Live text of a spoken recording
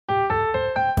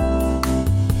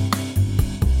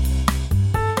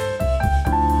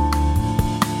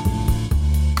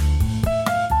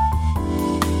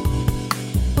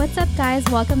guys,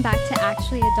 welcome back to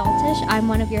Actually Adultish. I'm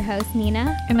one of your hosts,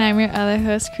 Nina. And I'm your other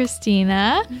host,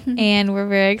 Christina. And we're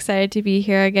very excited to be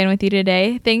here again with you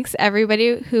today. Thanks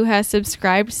everybody who has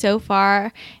subscribed so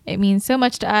far. It means so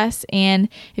much to us. And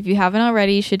if you haven't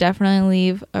already, you should definitely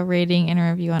leave a rating and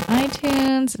a review on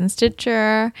iTunes and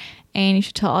Stitcher. And you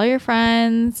should tell all your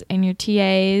friends and your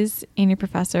TAs and your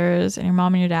professors and your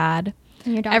mom and your dad.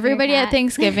 And your dog everybody and your at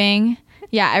Thanksgiving.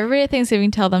 Yeah, everybody at Thanksgiving,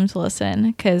 tell them to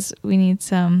listen because we need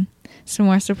some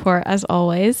more support as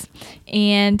always.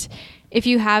 And if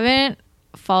you haven't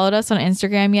followed us on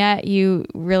Instagram yet, you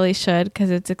really should because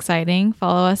it's exciting.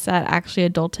 Follow us at Actually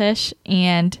Adultish.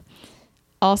 And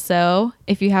also,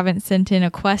 if you haven't sent in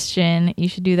a question, you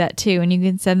should do that too. And you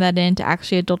can send that in to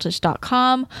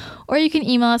actuallyadultish.com, or you can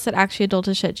email us at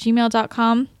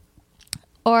actuallyadultish@gmail.com.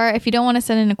 Or if you don't want to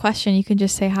send in a question, you can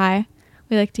just say hi.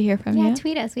 We like to hear from you. Yeah,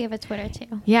 tweet us. We have a Twitter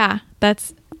too. Yeah,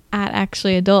 that's at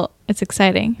Actually Adult. It's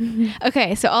exciting.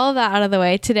 Okay, so all of that out of the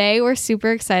way. Today we're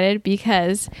super excited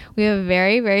because we have a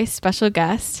very, very special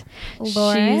guest.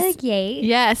 Laura Yates.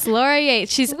 Yes, Laura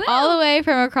Yates. She's all the way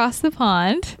from across the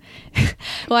pond.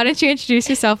 Why don't you introduce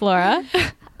yourself, Laura?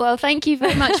 Well, thank you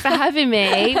very much for having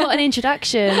me. What an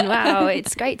introduction. Wow,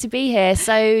 it's great to be here.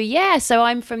 So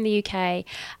I'm from the UK,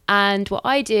 and what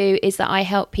I do is that I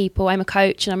help people. I'm a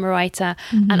coach and I'm a writer,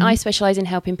 and I specialise in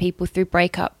helping people through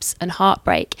breakups and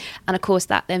heartbreak. And of course,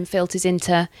 that then filters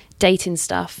into dating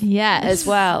stuff as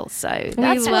well. So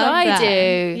that's what I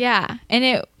do. Yeah,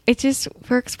 and it just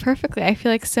works perfectly. I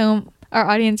feel like our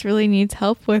audience really needs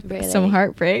help with some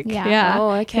heartbreak. Yeah.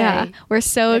 Oh, okay. Yeah. We're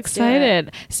so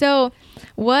excited. So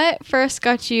what first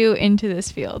got you into this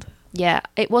field? Yeah,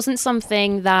 it wasn't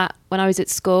something that when I was at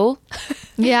school,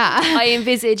 I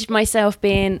envisaged myself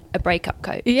being a breakup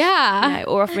coach. Yeah.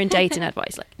 Or offering dating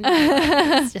advice. Like, no,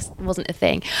 it just wasn't a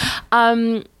thing.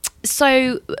 But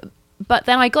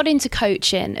then I got into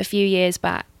coaching a few years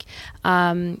back.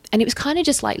 And it was kind of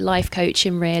just like life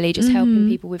coaching, really, just helping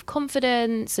people with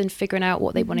confidence and figuring out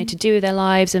what they wanted to do with their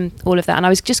lives and all of that. And I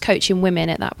was just coaching women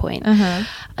at that point.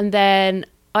 And then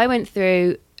I went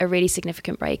through a really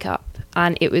significant breakup,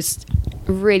 and it was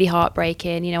really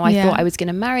heartbreaking. You know, I thought I was going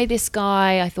to marry this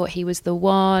guy. I thought he was the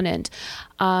one.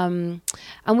 And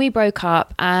we broke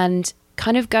up, and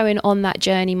kind of going on that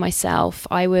journey myself,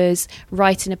 I was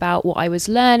writing about what I was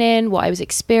learning, what I was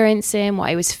experiencing, what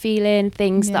I was feeling,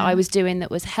 things that I was doing that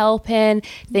was helping,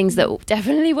 things that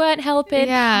definitely weren't helping.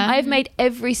 I've made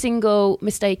every single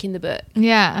mistake in the book.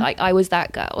 Like, I was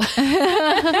that girl.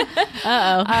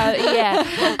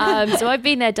 So I've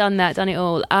been there, done that, done it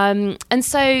all. And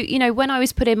so, you know, when I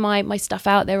was putting my stuff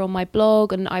out there on my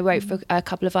blog, and I wrote for a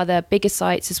couple of other bigger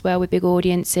sites as well with big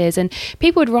audiences, and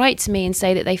people would write to me and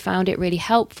say that they found it really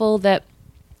helpful, that,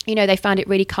 you know, they found it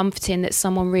really comforting that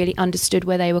someone really understood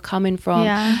where they were coming from.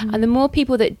 And the more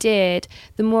people that did,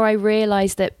 the more I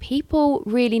realized that people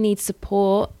really need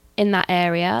support in that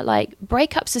area. Like,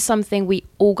 breakups are something we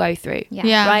all go through,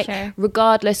 right? Sure.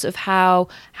 Regardless of how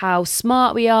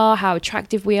smart we are, how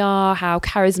attractive we are, how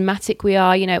charismatic we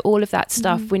are, you know, all of that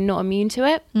stuff, we're not immune to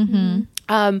it.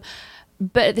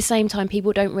 But at the same time,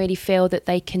 people don't really feel that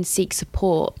they can seek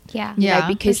support. You know,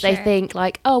 because they think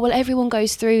like, oh, well, everyone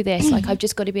goes through this. Like, I've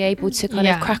just got to be able to kind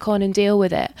of crack on and deal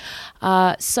with it.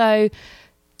 So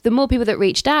the more people that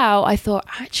reached out, I thought,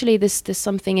 actually, there's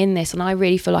something in this, and I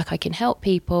really feel like I can help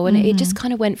people. And it just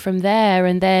kind of went from there.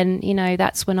 And then, you know,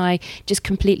 that's when I just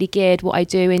completely geared what I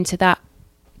do into that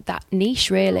niche,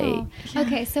 really.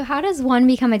 Okay, so how does one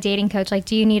become a dating coach? Like,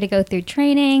 do you need to go through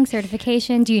training,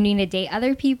 certification? Do you need to date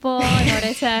other people in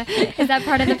order to, is that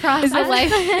part of the process? Is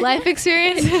it life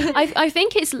experience? I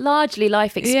think it's largely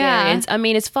life experience. I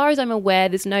mean, as far as I'm aware,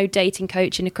 there's no dating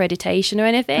coaching accreditation or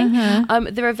anything.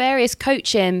 There are various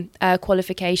coaching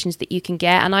qualifications that you can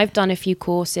get, and I've done a few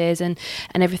courses and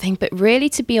everything, but really,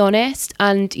 to be honest,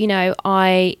 and, you know,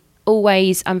 I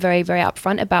always am very, very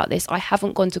upfront about this. I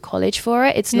haven't gone to college for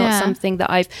it. It's not something that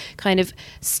I've kind of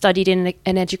studied in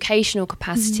an educational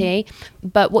capacity.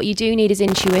 But what you do need is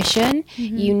intuition.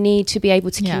 You need to be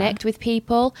able to connect with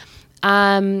people.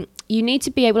 You need to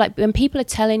be able, like, when people are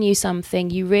telling you something,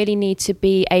 you really need to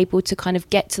be able to kind of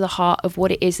get to the heart of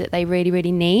what it is that they really,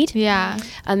 really need.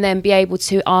 And then be able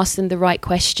to ask them the right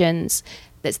questions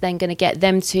that's then going to get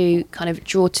them to kind of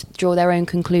draw their own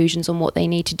conclusions on what they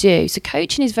need to do. So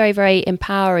coaching is very, very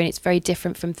empowering. It's very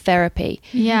different from therapy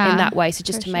in that way. So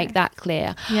just to make that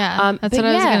clear. That's what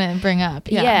I was going to bring up.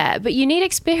 But you need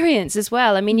experience as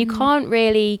well. I mean, you can't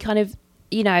really kind of,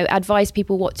 you know, advise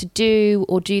people what to do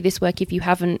or do this work if you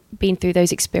haven't been through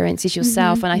those experiences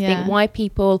yourself. And I think why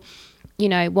people you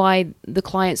know, why the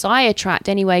clients I attract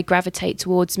anyway gravitate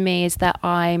towards me is that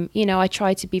I'm, you know, I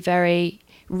try to be very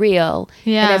real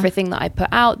in everything that I put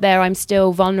out there. I'm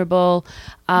still vulnerable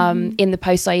in the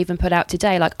posts I even put out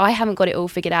today. Like, I haven't got it all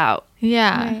figured out.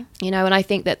 Yeah. You know, and I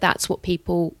think that that's what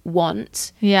people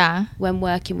want when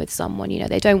working with someone. You know,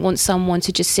 they don't want someone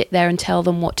to just sit there and tell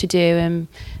them what to do and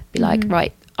be like,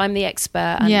 right, I'm the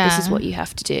expert and this is what you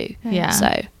have to do. Yeah.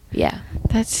 So, yeah.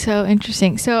 That's so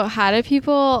interesting. So how do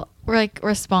people like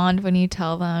respond when you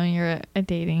tell them you're a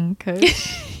dating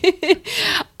coach?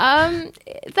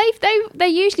 They're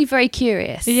usually very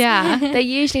curious. Yeah. They're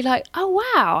usually like, oh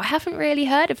wow, I haven't really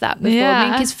heard of that before. Yeah. I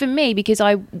mean, because for me, because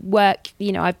I work,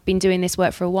 you know, I've been doing this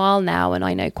work for a while now, and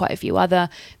I know quite a few other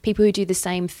people who do the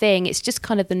same thing. It's just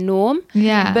kind of the norm.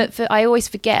 Yeah. But I always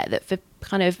forget that for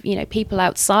kind of, you know, people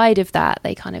outside of that,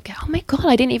 they kind of go, oh my god,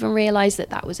 I didn't even realize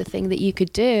that was a thing that you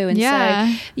could do. And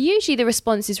so usually the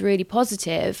response is really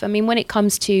positive. I mean, when it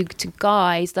comes to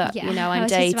guys that you know I'm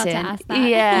dating,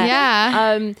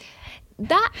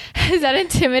 that is that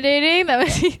intimidating? That would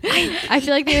be, I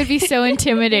feel like they would be so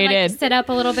intimidated. Like, sit up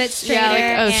a little bit straighter.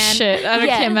 Yeah, like, oh shit, I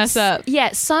can't mess up.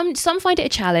 Yeah, some find it a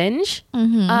challenge.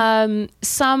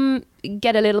 Some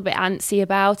get a little bit antsy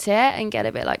about it and get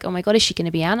a bit like, oh my god, is she going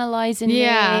to be analysing me?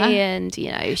 And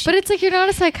you know, but it's like, you're not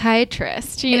a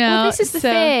psychiatrist, you know. Well, this is the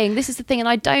thing. This is the thing, and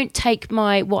I don't take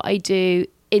what I do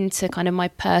into kind of my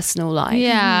personal life.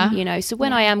 Yeah, you know. So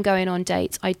when I am going on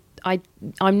dates,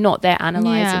 I'm not there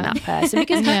analysing that person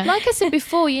because like I said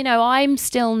before, you know, I'm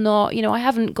still not, you know, I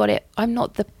haven't got it. I'm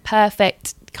not the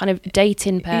perfect kind of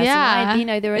dating person. You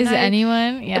know, there are Is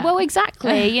anyone? Yeah. Well,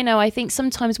 exactly. You know, I think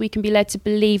sometimes we can be led to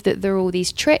believe that there are all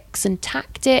these tricks and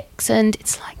tactics, and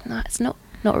it's like, no, it's not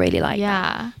really like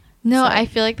that. No, I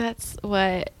feel like that's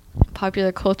what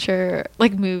popular culture,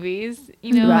 like movies,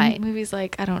 you know, movies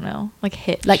like, I don't know, like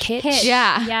Hitch.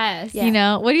 Yeah. Yes. You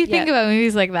know, what do you think about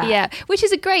movies like that? Yeah, which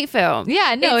is a great film.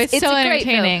 Yeah, no, it's so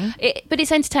entertaining. But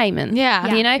it's entertainment.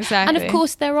 Yeah, you know, exactly. and of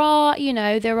course there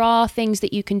are things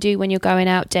that you can do when you're going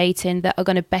out dating that are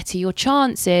going to better your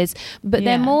chances. But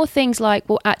there are more things like,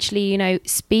 well, actually, you know,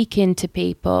 speaking to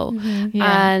people,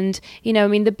 and you know, I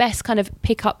mean, the best kind of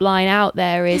pickup line out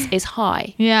there is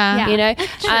hi. Yeah. You know,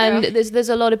 True. and there's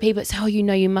a lot of people that say, oh, you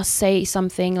know, you must say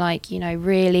something like, you know,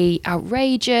 really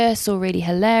outrageous or really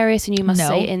hilarious, and you must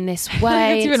say it in this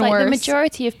way. It's even like worse. The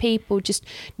majority of people just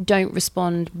don't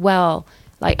respond well.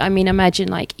 Like, I mean, imagine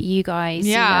like you guys,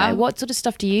 you know, what sort of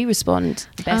stuff do you respond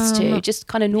best to? Just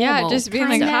kind of normal. Yeah, just being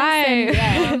like,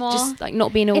 hi. Normal. Just like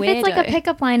not being a weirdo. If it's like a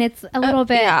pickup line, it's a little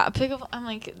bit. Yeah, pickup. I'm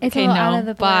like, it's okay, a little no, out of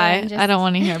the blur bye. just, I don't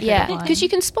want to hear a pickup line. because you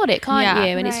can spot it, can't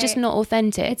you? And it's just not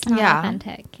authentic. It's not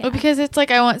authentic. Yeah. Well, because it's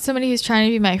like, I want somebody who's trying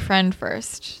to be my friend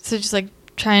first. So just like,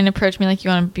 try and approach me like you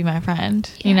want to be my friend,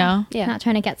 you know? Yeah. Not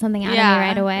trying to get something out of me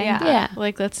right away. Yeah.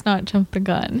 Like, let's not jump the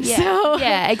gun. Yeah. So.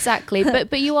 Yeah, exactly.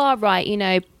 But you are right, you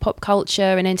know, pop culture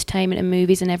and entertainment and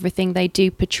movies and everything, they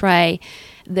do portray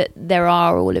that there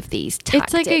are all of these tactics,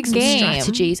 it's like a game. and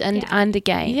strategies and a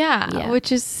game. Yeah,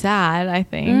 which is sad, I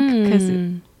think, because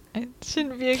it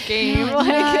shouldn't be a game.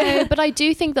 No, but I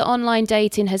do think that online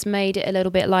dating has made it a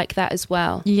little bit like that as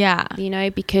well. Yeah. You know,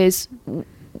 because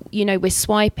you know, we're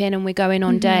swiping and we're going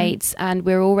on dates, and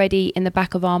we're already in the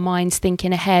back of our minds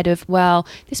thinking ahead of, well,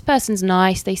 this person's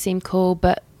nice, they seem cool,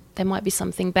 but there might be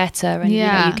something better. And you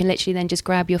know, you can literally then just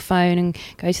grab your phone and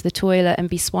go to the toilet and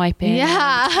be swiping.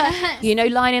 And, you know,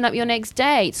 lining up your next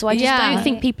date. So I just don't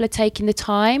think people are taking the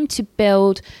time to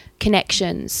build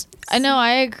connections. I know,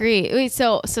 I agree. Wait,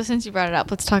 so since you brought it up,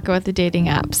 let's talk about the dating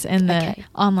apps and the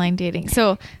online dating.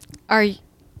 So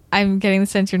I'm getting the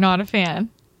sense you're not a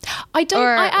fan. I don't.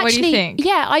 I actually, what do you think?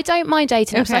 Yeah, I don't mind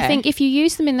dating apps. I think if you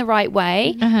use them in the right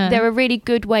way, they're a really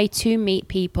good way to meet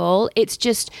people. It's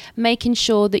just making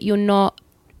sure that you're not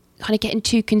kind of getting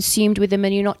too consumed with them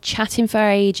and you're not chatting for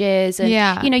ages. And,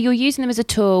 you know, you're using them as a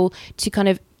tool to kind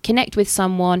of connect with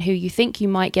someone who you think you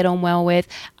might get on well with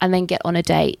and then get on a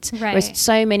date. Right. Whereas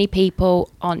so many people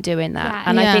aren't doing that. Yeah.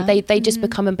 And I think they just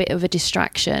become a bit of a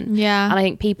distraction. Yeah. And I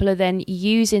think people are then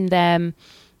using them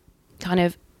kind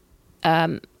of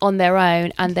on their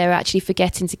own, and they're actually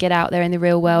forgetting to get out there in the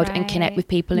real world and connect with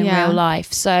people in real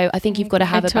life. So I think you've got to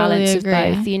have a balance of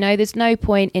both. You know, there's no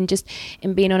point in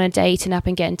being on a dating app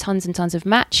and getting tons and tons of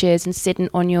matches and sitting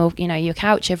on your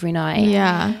couch every night.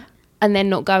 Yeah. And then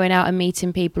not going out and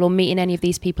meeting people or meeting any of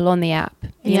these people on the app.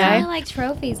 It's kind of like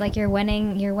trophies. Like you're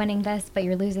winning this, but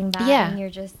you're losing that. Yeah. And you're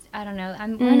just, I don't know.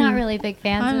 We're not really big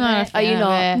fans I'm of not it. a fan Are you of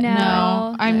not? it.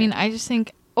 No. I mean, I just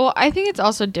think, well, I think it's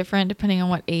also different depending on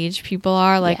what age people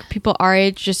are. Like people our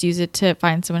age just use it to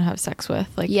find someone to have sex with.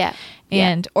 Like,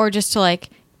 or just to like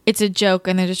it's a joke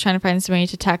and they're just trying to find somebody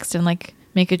to text and like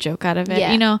make a joke out of it.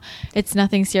 Yeah. You know, it's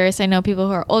nothing serious. I know people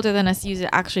who are older than us use it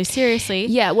actually seriously.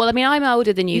 Yeah, well, I mean, I'm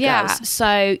older than you Yeah. girls,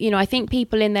 so you know, I think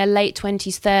people in their late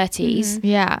 20s, 30s,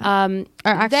 Yeah.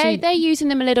 Are actually, they're using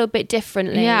them a little bit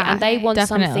differently, Yeah, and they want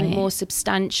definitely. something more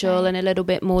substantial and a little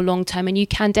bit more long term. And you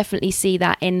can definitely see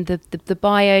that in the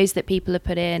bios that people have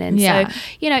put in, and Yeah. so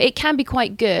you know, it can be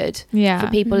quite good Yeah. for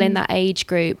people in that age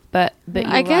group. But you're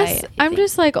I guess right. I'm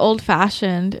just like old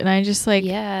fashioned, and I just like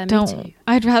Yeah, me don't. too.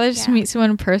 I'd rather just Yeah. meet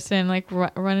someone in person, like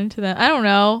run into them. I don't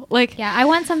know, like Yeah, I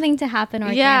want something to happen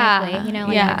organically, Yeah, you know,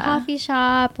 like yeah. at a coffee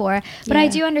shop but I Yeah.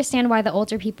 do understand why the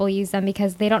older people use them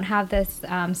because they don't have this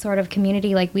sort of community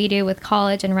like we do with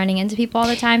college and running into people all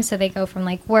the time. So they go from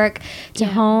like work to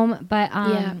Yeah. home. But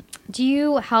Yeah. do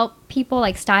you help people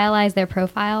like stylize their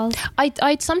profiles?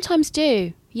 I sometimes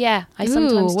do. Yeah, I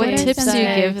sometimes Ooh, what do. tips do you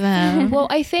So- give them? Well,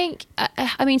 I think,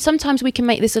 I mean, sometimes we can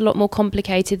make this a lot more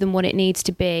complicated than what it needs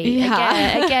to be.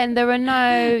 Yeah. Again, there are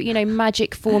no, you know,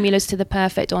 magic formulas to the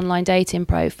perfect online dating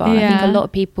profile. I think Yeah. a lot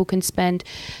of people can spend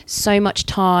so much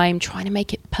time trying to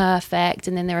make it perfect,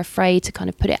 and then they're afraid to kind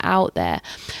of put it out there.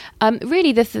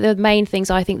 Really, the main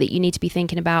things I think that you need to be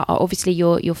thinking about are obviously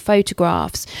your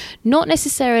photographs, not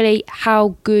necessarily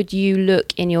how good you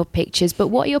look in your pictures, but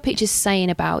what are your pictures saying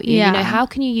about you? Yeah. You know, how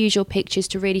can you use your pictures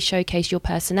to really showcase your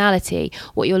personality,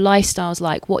 what your lifestyle's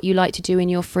like, what you like to do in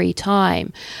your free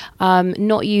time,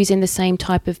 not using the same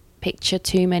type of picture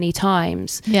too many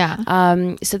times. Yeah.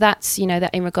 So that's, you know,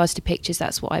 that in regards to pictures,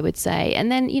 that's what I would say.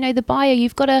 And then, you know, the bio,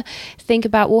 you've got to think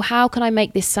about, well, how can I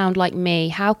make this sound like me?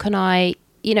 How can I,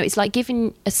 you know, it's like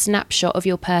giving a snapshot of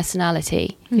your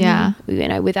personality, Yeah. you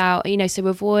know, without, you know, so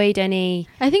avoid any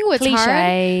I think what's hard.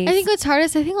 cliches. I think what's hard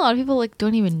is I think a lot of people like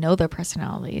don't even know their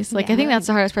personalities. Like I Yeah. think that's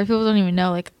the hardest part. People don't even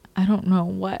know. Like I don't know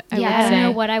what I yeah, would I don't say.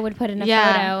 know what I would put in a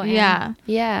yeah. photo. and- Yeah.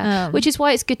 Yeah, Um, which is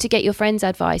why it's good to get your friends'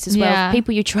 advice as well. Yeah.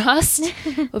 People you trust,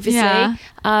 obviously. Yeah.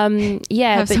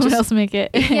 Yeah, Have but someone just, else make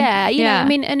it. yeah, you know, Yeah. I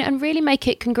mean, and really make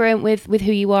it congruent with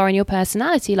who you are and your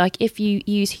personality. Like if you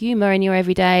use humor in your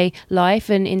everyday life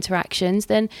and interactions,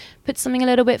 then put something a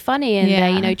little bit funny in there.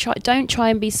 Yeah. You know, don't try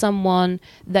and be someone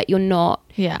that you're not.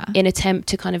 Yeah. In attempt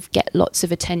to kind of get lots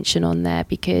of attention on there,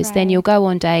 because then Right. you'll go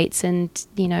on dates and,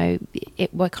 you know,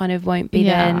 it kind of won't be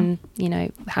Yeah. then, you know,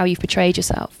 how you've portrayed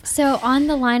yourself. So on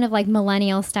the line of like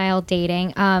millennial style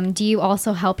dating, do you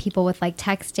also help people with like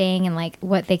texting and like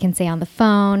what they can say on the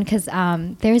phone? Because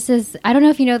there's this, I don't know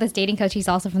if you know this dating coach. He's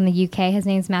also from the UK. His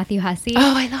name's Matthew Hussey.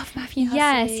 Oh, I love Matthew Hussey.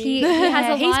 Yes, he has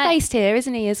a He's lot- based here,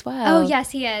 isn't he, as well? Oh,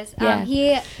 yes, he is. Yeah.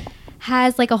 He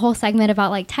has like a whole segment about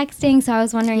like texting. So I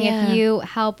was wondering Yeah. if you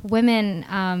help women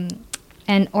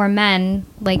and or men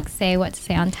like say what to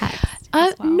say on text.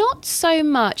 as well. Not so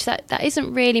much. That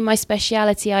isn't really my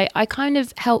speciality. I kind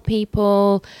of help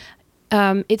people.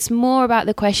 It's more about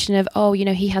the question of, oh, you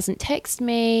know, he hasn't texted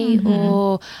me,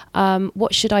 or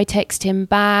what should I text him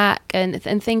back, and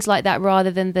things like that,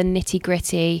 rather than the nitty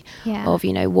gritty Yeah. of,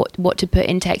 you know, what to put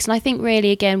in text. And I think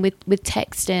really, again, with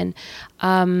texting,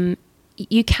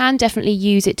 you can definitely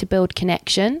use it to build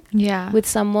connection Yeah. with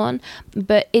someone,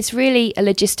 but it's really a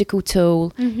logistical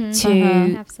tool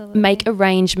to Absolutely. make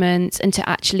arrangements and to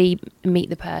actually meet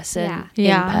the person Yeah. in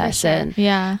Yeah, for person.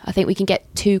 Yeah. I think we can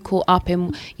get too caught up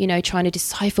in, you know, trying to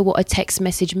decipher what a text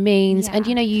message means, and Yeah.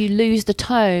 you know, you lose the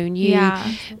tone. Yeah.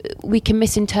 We can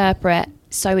misinterpret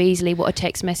so easily what a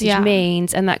text message Yeah.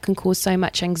 means, and that can cause so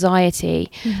much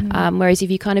anxiety. Whereas if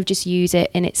you kind of just use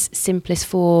it in its simplest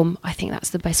form, I think that's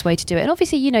the best way to do it. And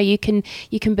obviously, you know, you can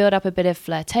build up a bit of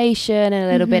flirtation and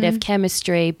a little bit of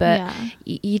chemistry, but Yeah.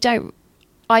 you don't.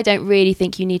 I don't really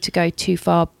think you need to go too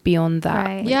far beyond that.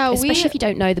 Right. Yeah, especially if you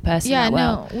don't know the person Yeah, that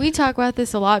well. no, we talk about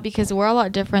this a lot because we're a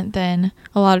lot different than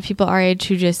a lot of people our age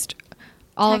who just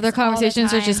all of their Text all the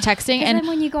conversations are time. just texting, 'Cause and then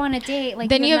when you go on a date, like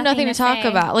then you have nothing to talk say,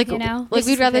 about. Like, you know? like This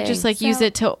we'd is the rather thing. just like use So-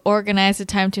 it to organize the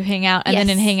time to hang out, and then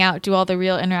in Yes. hang out do all the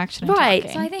real interaction. And Right.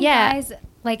 talking. So I think Yeah. guys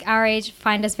like our age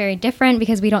find us very different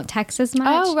because we don't text as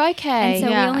much. Oh, okay. And so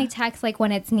Yeah. we only text like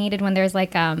when it's needed, when there's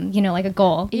like you know, like a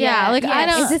goal. Yeah, like I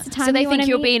yes. don't. Is this the time so they you wanna think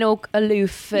you're meet? being all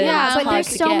aloof. And Yeah, But hard there's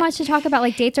to so get. much to talk about.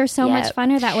 Like dates are so much Yeah.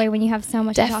 funner that way when you have so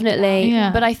much to talk Definitely. about. Yeah.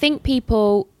 But I think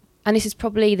people, and this is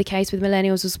probably the case with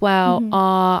millennials as well,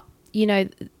 are, you know,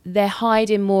 they're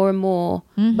hiding more and more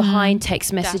behind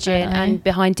text messaging Definitely. and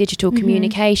behind digital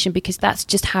communication, because that's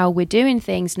just how we're doing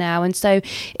things now. And so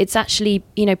it's actually,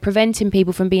 you know, preventing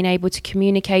people from being able to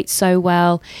communicate so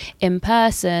well in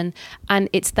person. And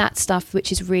it's that stuff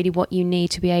which is really what you need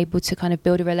to be able to kind of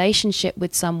build a relationship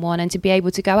with someone and to be able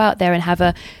to go out there and have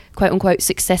a quote unquote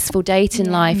successful date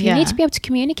in life. You Yeah. need to be able to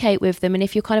communicate with them. And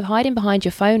if you're kind of hiding behind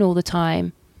your phone all the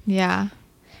time, Yeah.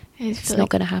 It's not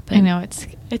going to happen. I know it's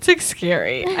like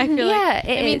scary. I feel Yeah, like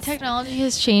it I mean is. technology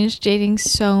has changed dating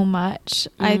so much.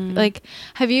 I like.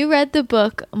 Have you read the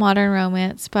book Modern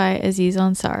Romance by Aziz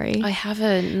Ansari? I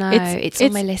haven't. No, it's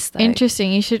on my list though.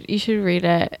 Interesting. You should read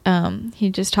it. He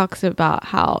just talks about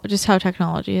how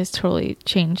technology has totally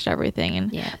changed everything,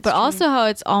 and Yeah, it's but true. also how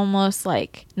it's almost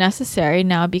like necessary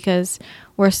now because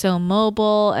we're so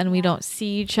mobile and we don't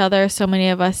see each other. So many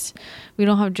of us, we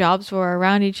don't have jobs where we're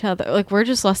around each other. Like we're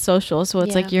just less social. So it's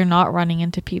Yeah. like you're not running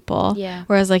into people. Yeah.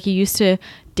 Whereas like you used to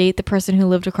date the person who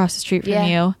lived across the street from Yeah.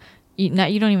 you.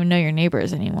 You don't even know your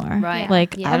neighbors anymore. Right.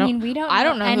 Like Yeah. I don't. I mean, we don't I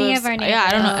don't know know who any lives- of our neighbors. Yeah,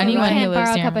 I don't know No. anyone We who can't lives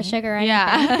borrow a near cup me. of sugar or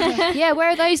Yeah. Yeah, where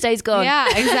are those days gone? Yeah.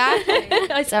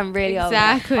 Exactly. I sound really old.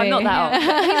 Exactly. I'm not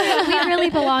that old. we really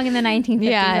belong in the 1950s.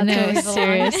 Yeah, That's where no, we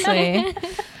belong. seriously.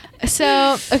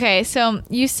 So, okay, so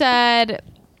you said,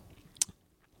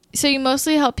 so you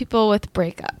mostly help people with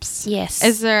breakups. Yes.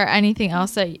 Is there anything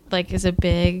else that like is a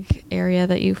big area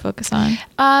that you focus on?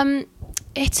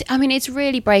 It's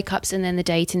really breakups and then the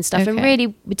dating stuff. And Okay.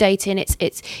 really with dating, it's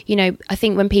I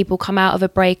think when people come out of a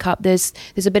breakup, there's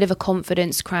a bit of a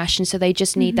confidence crash, and so they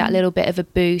just need that little bit of a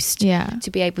boost Yeah. to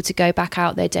be able to go back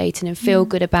out there dating and feel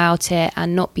good about it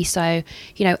and not be so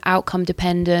outcome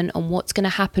dependent on what's going to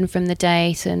happen from the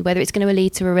date and whether it's going to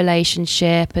lead to a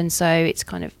relationship. And so it's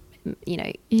kind of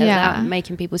Yeah.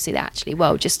 making people see that actually,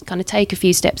 well, just kind of take a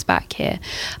few steps back here.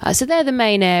 So they're the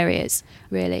main areas,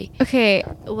 really. Okay,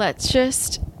 let's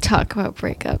just talk about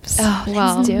breakups. Oh,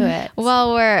 let's do it.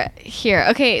 While we're here.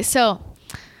 Okay, so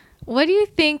what do you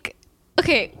think?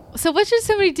 Okay, so what should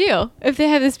somebody do if they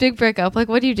have this big breakup? Like,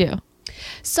 what do you do?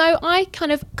 So I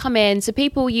kind of come in. So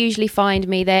people usually find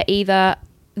me. They're either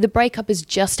the breakup has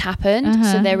just happened,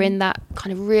 so they're in that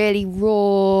kind of really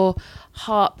raw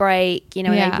heartbreak.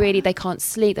 Yeah. They can't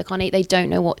sleep, they can't eat, they don't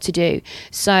know what to do.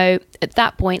 So at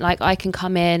that point, like I can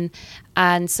come in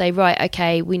and say, right,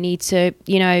 okay, we need to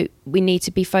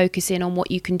be focusing on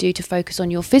what you can do to focus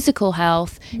on your physical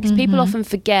health, because people often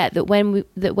forget that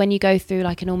when you go through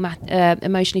like an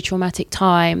emotionally traumatic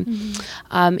time,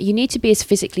 you need to be as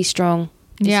physically strong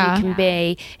as Yeah. you can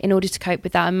be in order to cope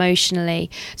with that emotionally.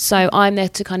 So I'm there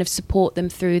to kind of support them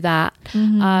through that.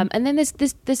 And then there's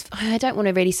I don't want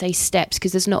to really say steps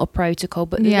because there's not a protocol,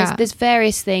 but Yeah. there's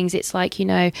various things. It's like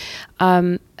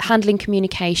handling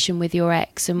communication with your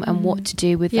ex and what to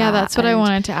do with that. Yeah, that's what I And-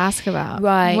 wanted to ask about.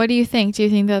 Right. What do you think? Do you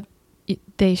think that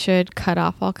they should cut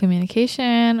off all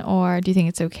communication, or do you think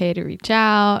it's okay to reach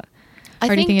out? I Or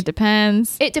do you think think it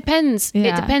depends? It depends.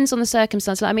 Yeah. It depends on the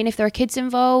circumstance. I mean, if there are kids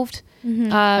involved,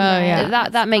 yeah.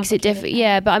 that makes it different.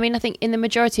 Yeah, but I mean, I think in the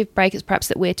majority of breakups, perhaps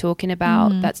that we're talking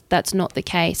about, that's not the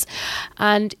case.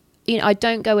 And I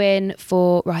don't go in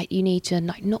for you need to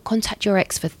not contact your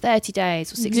ex for 30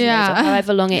 days or 60 Yeah. days or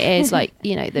however long it is. There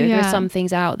Yeah. are some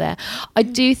things out there. I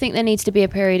do think there needs to be a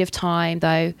period of time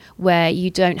though where you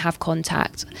don't have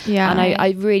contact. Yeah. And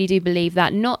I really do believe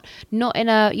that not in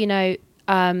a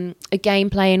game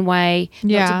playing way,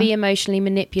 not Yeah. to be emotionally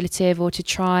manipulative or to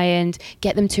try and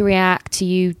get them to react to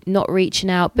you not reaching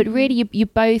out, but really you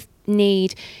both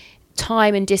need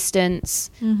time and distance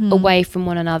away from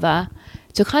one another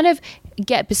to kind of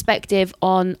get perspective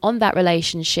on that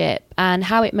relationship and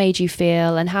how it made you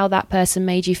feel and how that person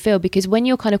made you feel. Because when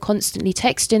you're kind of constantly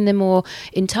texting them or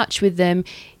in touch with them,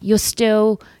 you're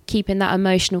still keeping that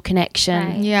emotional connection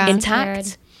Right. Yeah.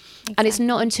 intact. And it's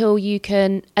not until you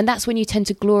can, and that's when you tend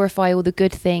to glorify all the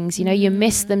good things, you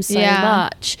miss them so Yeah.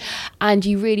 much and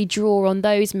you really draw on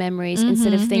those memories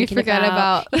instead of thinking You forget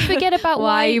about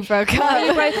why you broke up. why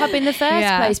you broke up in the first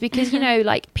Yeah. place, because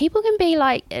people can be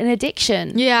like an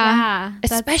addiction. Yeah.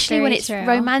 that's Especially when very it's true.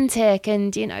 romantic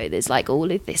and there's like all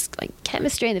of this like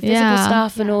chemistry and the physical Yeah.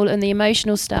 stuff and all and the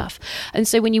emotional stuff. And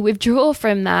so when you withdraw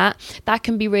from that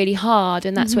can be really hard,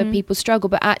 and that's where people struggle.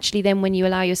 But actually then when you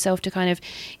allow yourself to kind of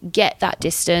get that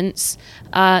distance,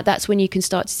 that's when you can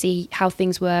start to see how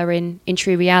things were in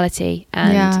true reality,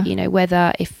 and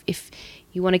whether if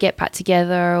you want to get back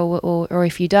together or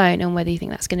if you don't, and whether you think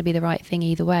that's going to be the right thing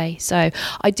either way. So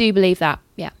I do believe that.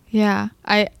 Yeah,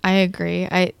 I agree.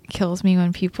 It kills me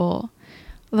when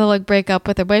they'll like break up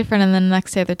with their boyfriend and then the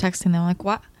next day they're texting them like,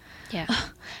 what? Yeah.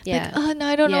 Like, oh no,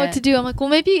 I don't know Yeah. what to do. I'm like, well,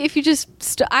 maybe if you just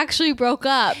actually broke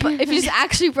up, maybe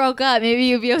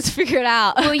you'll be able to figure it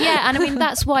out. Well, yeah, and I mean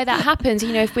that's why that happens.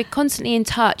 If we're constantly in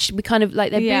touch, we kind of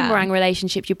like they're Yeah. boomerang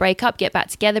relationships. You break up, get back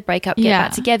together, break up, get Yeah.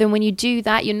 back together. And when you do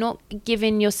that, you're not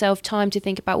giving yourself time to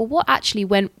think about, well, what actually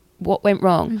went what went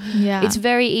wrong. Yeah. It's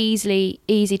very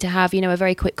easy to have, you know, a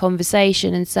very quick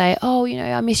conversation and say, oh, you know,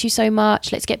 I miss you so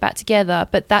much, let's get back together.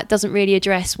 But that doesn't really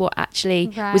address what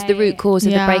actually was the root cause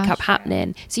of the breakup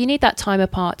happening. So you need that time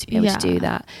apart to be able to do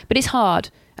that. But it's hard.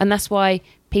 And that's why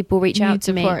people reach out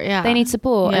to support, me. They need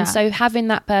support. And so having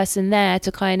that person there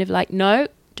to kind of like, no,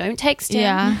 don't text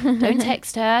him. Don't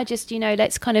text her. Just, you know,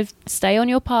 let's kind of stay on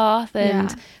your path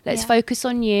and let's focus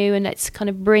on you and let's kind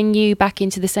of bring you back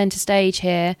into the center stage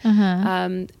here.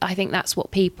 I think that's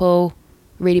what people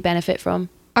really benefit from.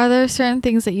 Are there certain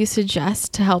things that you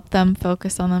suggest to help them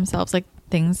focus on themselves, like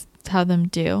things to have them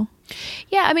do?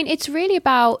 Yeah, I mean, it's really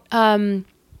about,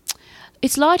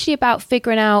 it's largely about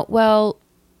figuring out, well,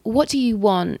 what do you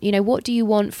want? You know, what do you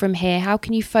want from here? How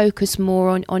can you focus more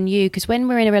on you? Because when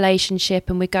we're in a relationship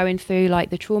and we're going through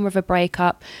like the trauma of a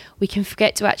breakup, we can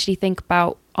forget to actually think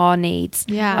about our needs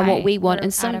and what we want.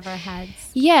 And out of our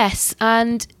heads. Yes,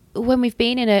 and when we've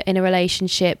been in a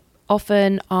relationship,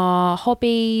 often our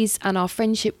hobbies and our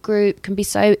friendship group can be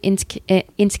so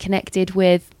interconnected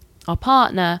with our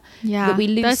partner that we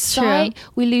lose sight.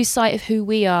 We lose sight of who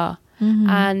we are.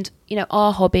 And, you know,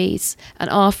 our hobbies and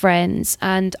our friends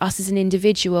and us as an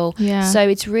individual. So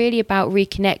it's really about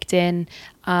reconnecting.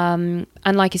 And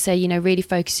like I say, you know, really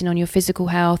focusing on your physical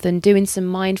health and doing some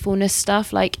mindfulness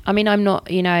stuff. Like, I mean, I'm not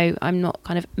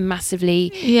kind of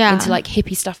massively into like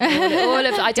hippie stuff. All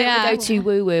of I don't want to go too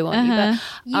woo-woo on you, but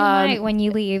you might when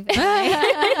you leave.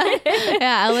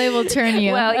 LA will turn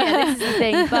you. Well, this is the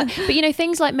thing. But you know,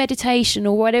 things like meditation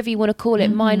or whatever you want to call it,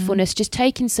 mindfulness, just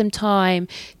taking some time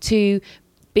to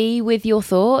be with your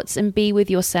thoughts and be with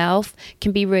yourself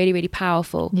can be really, really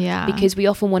powerful. Because we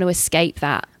often want to escape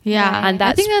that. And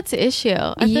I think that's the issue.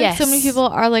 I think so many people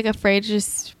are like afraid to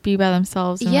just be by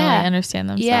themselves and really understand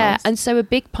themselves. And so a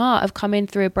big part of coming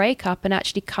through a breakup and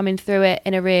actually coming through it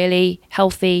in a really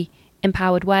healthy,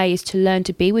 empowered way is to learn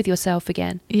to be with yourself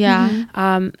again.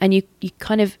 And you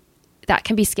kind of, that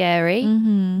can be scary,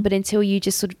 but until you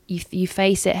just sort of you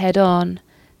face it head on,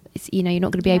 it's, you know, you're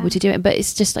not going to be able to do it. But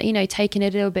it's just like, you know, taking a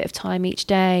little bit of time each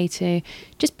day to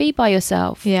just be by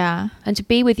yourself and to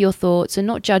be with your thoughts and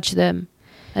not judge them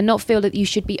and not feel that you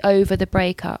should be over the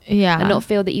breakup and not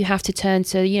feel that you have to turn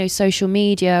to, you know, social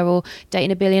media or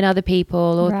dating a billion other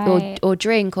people or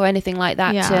drink or anything like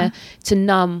that to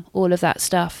numb all of that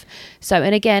stuff. So,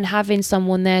 and again, having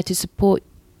someone there to support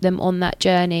them on that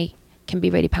journey can be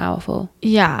really powerful.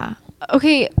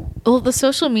 Okay, well, the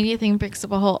social media thing brings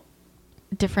up a whole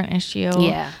different issue.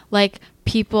 Like,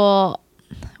 people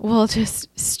will just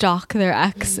stalk their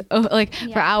ex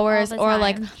for hours, or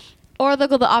like, or they'll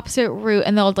go the opposite route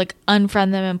and they'll like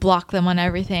unfriend them and block them on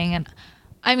everything. And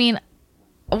I mean,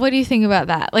 what do you think about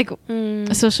that? Like,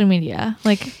 social media,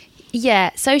 like,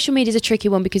 social media is a tricky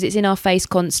one because it's in our face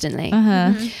constantly.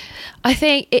 I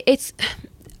think it's,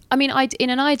 I mean, in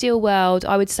an ideal world,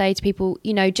 I would say to people,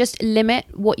 you know, just limit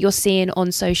what you're seeing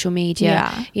on social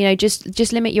media. You know,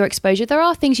 just limit your exposure. There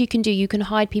are things you can do. You can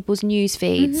hide people's news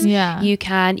feeds. You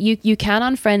can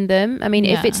unfriend them. I mean,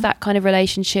 if it's that kind of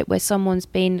relationship where someone's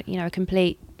been, you know, a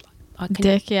complete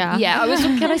dick. Can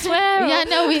I swear?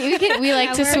 No, we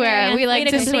like to swear. We like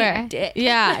to swear. Dick.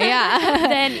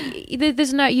 Then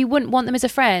there's no, you wouldn't want them as a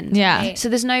friend. So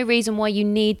there's no reason why you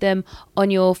need them on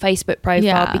your Facebook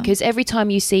profile, because every time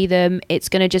you see them, it's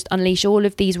going to just unleash all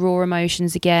of these raw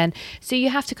emotions again. So you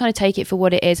have to kind of take it for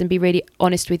what it is and be really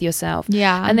honest with yourself.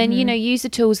 And then, you know, use the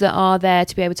tools that are there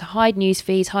to be able to hide news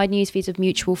feeds of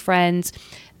mutual friends,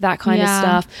 that kind of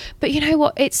stuff. But you know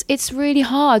what, it's really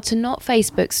hard to not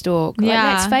Facebook stalk. Like,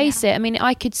 let's face it. I mean,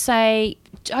 I could say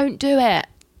don't do it,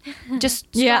 just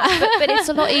stop. But it's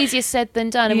a lot easier said than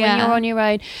done, and when you're on your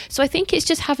own. So I think it's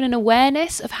just having an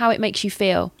awareness of how it makes you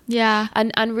feel,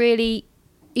 and really,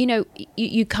 you know,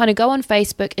 you kind of go on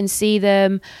Facebook and see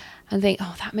them and think,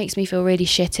 oh, that makes me feel really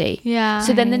shitty.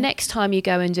 So then the next time you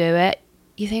go and do it,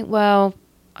 you think, well,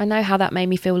 I know how that made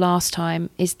me feel last time.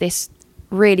 Is this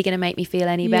really going to make me feel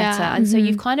any better? And so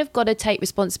you've kind of got to take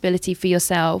responsibility for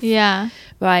yourself.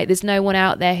 Right, there's no one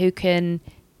out there who can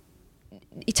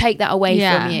take that away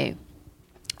from you.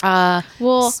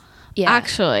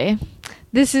 Actually,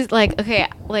 this is like, okay,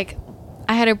 like,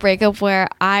 I had a breakup where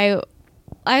I'm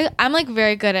like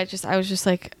very good at just, I was just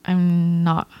like, I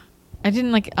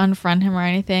didn't like unfriend him or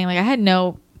anything. Like, I had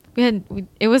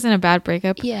it wasn't a bad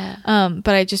breakup. But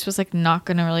I just was like not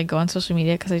gonna really go on social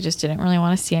media because I just didn't really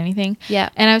want to see anything.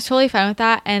 And I was totally fine with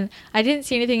that. And I didn't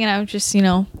see anything, and I was just, you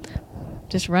know,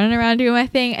 just running around doing my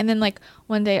thing. And then like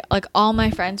one day, like all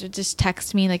my friends would just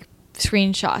text me like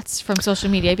screenshots from social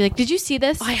media. I'd be like, did you see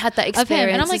this? I had that of him?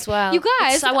 experience And I'm like, as well. you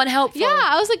guys, It's so unhelpful. Yeah,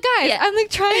 I was like, guys, Yeah. I'm like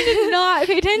trying to not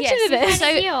pay attention Yes. to this. So,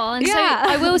 And so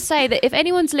I will say that if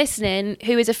anyone's listening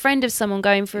who is a friend of someone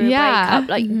going through a Yeah. breakup,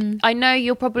 like I know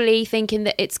you're probably thinking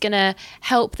that it's gonna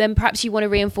help them. Perhaps you want to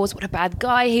reinforce what a bad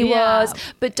guy he Yeah. was,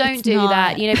 but don't It's do not.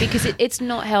 that, because it's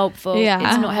not helpful. Yeah.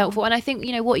 It's not helpful. And I think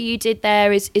what you did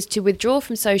there is to withdraw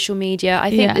from social media. I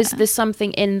think Yeah. there's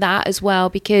something in that as well,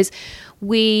 because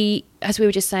we, as we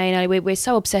were just saying earlier, we're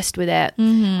so obsessed with it,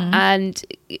 and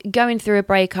going through a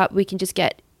breakup, we can just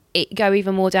go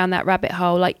even more down that rabbit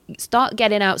hole. Like, start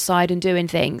getting outside and doing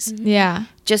things. Yeah.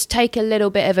 Just take a little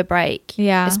bit of a break.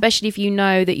 Yeah. Especially if you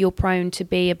know that you're prone to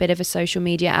be a bit of a social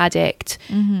media addict.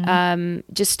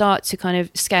 Just start to kind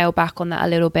of scale back on that a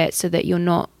little bit, so that you're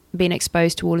not being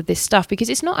exposed to all of this stuff, because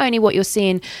it's not only what you're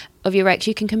seeing of your ex,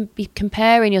 you can be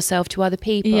comparing yourself to other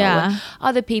people, Yeah.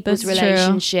 other people's That's true.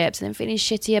 relationships, and then feeling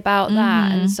shitty about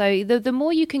that. And so the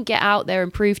more you can get out there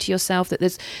and prove to yourself that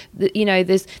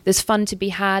there's fun to be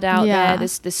had out Yeah. there,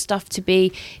 there's stuff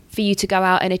for you to go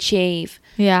out and achieve.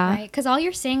 Yeah. Right, because all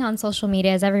you're seeing on social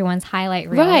media is everyone's highlight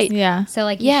reels. Right. Yeah. So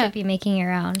like you Yeah. should be making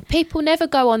your own. People never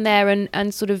go on there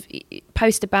and sort of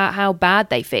post about how bad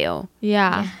they feel.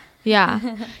 Yeah. Yeah.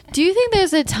 Do you think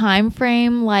there's a time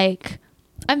frame, like,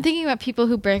 I'm thinking about people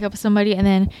who break up with somebody and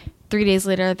then 3 days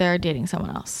later they're dating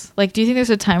someone else. Like, do you think there's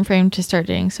a time frame to start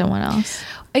dating someone else?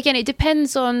 Again, it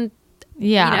depends on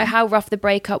Yeah. how rough the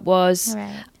breakup was.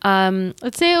 Right.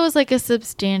 Let's say it was like a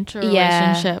substantial Yeah,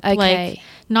 relationship. okay. Like,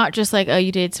 not just like, oh,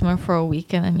 you dated someone for a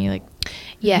week and then you like,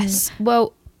 Yes.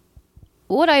 Well,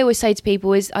 what I always say to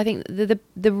people is, I think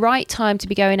the right time to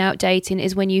be going out dating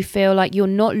is when you feel like you're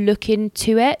not looking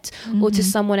to it or to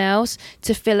someone else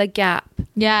to fill a gap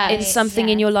yeah. in something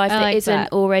in your life I that like isn't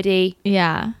that. already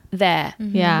Yeah. there.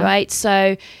 Yeah. Right.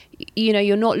 So,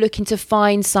 you're not looking to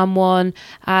find someone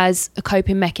as a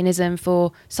coping mechanism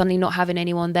for suddenly not having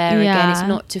anyone there again. Yeah. It's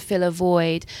not to fill a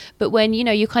void. But when,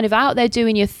 you're kind of out there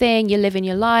doing your thing, you're living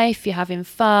your life, you're having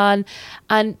fun,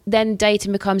 and then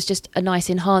dating becomes just a nice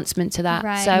enhancement to that.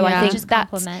 Right. So Yeah. I think Just it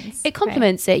complements.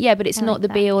 complements it. Yeah, but it's I not like the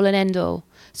that. be all and end all.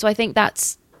 So I think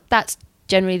that's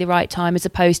generally the right time, as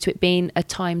opposed to it being a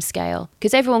time scale,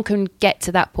 because everyone can get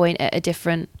to that point at a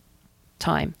different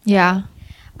time. Yeah.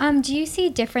 Do you see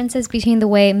differences between the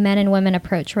way men and women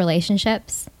approach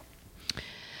relationships?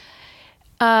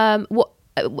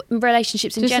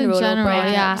 Relationships in Just general, in general, or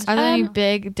breakups? yeah. Are there any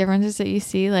big differences that you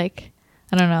see? Like,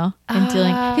 I don't know, in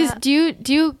dealing. Because do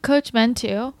you coach men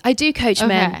too? I do coach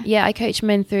men. Okay. Yeah, I coach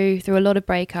men through a lot of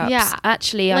breakups. Yeah.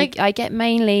 Actually, Like- I get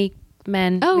mainly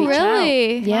men. Oh, reach out.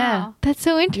 really? Yeah. Wow. That's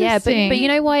so interesting. Yeah, but you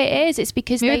know why it is? It's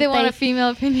because maybe they want a female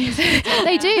opinion.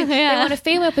 they do. They Yeah. want a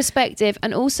female perspective,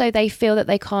 and also they feel that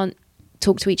they can't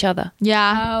talk to each other.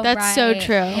 Yeah, Oh, that's so right.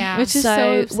 true. Yeah. Which is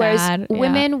so sad. whereas Yeah.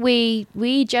 women,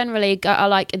 we generally are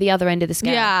like at the other end of the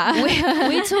scale. Yeah.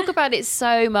 we talk about it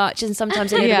so much, and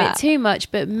sometimes a little Yeah. bit too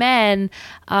much. But men,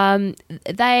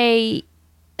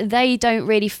 they don't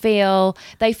really feel.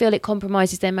 They feel it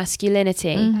compromises their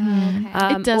masculinity. Mm-hmm.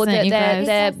 Okay. It doesn't, or that you their, guys.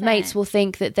 their It doesn't. mates will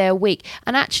think that they're weak.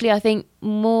 And actually, I think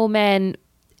more men,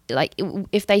 like,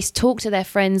 if they talk to their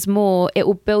friends more, it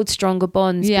will build stronger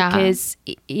bonds. Yeah. Because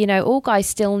all guys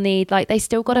still need, like, they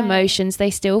still got Right. emotions, they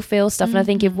still feel stuff. And I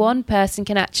think if one person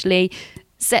can actually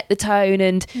set the tone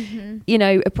and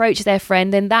approach their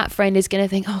friend, then that friend is going to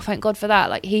think, oh, thank God for that.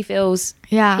 Like, he feels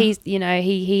Yeah. he's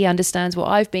he understands what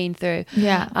I've been through.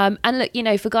 Yeah. And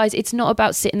look, for guys, it's not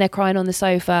about sitting there crying on the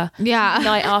sofa Yeah.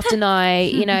 night after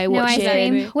night, No ice watching.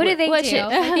 cream. What do they do?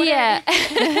 Yeah,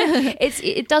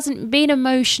 it doesn't, being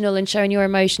emotional and showing your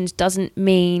emotions doesn't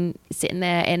mean sitting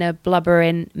there in a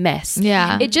blubbering mess.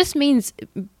 Yeah. It just means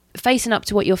facing up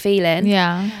to what you're feeling.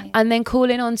 Yeah. And then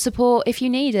calling on support if you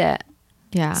need it.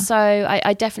 Yeah. So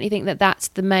I definitely think that that's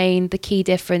the key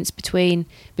difference between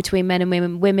men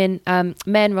and women.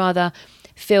 Men rather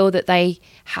feel that they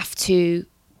have to,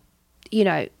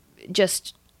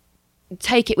 just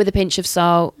take it with a pinch of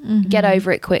salt, get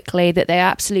over it quickly, that they're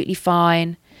absolutely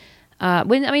fine.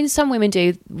 Some women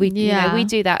do. We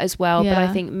do that as well. But I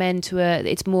Yeah. think men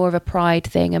it's more of a pride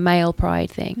thing, a male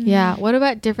pride thing. Yeah. What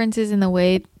about differences in the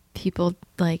way people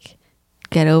like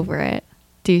get over it?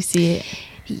 Do you see it?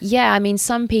 Yeah,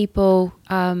 some people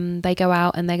they go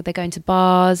out and they're going to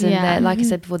bars and Yeah. they're, like I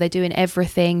said before, they're doing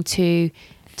everything to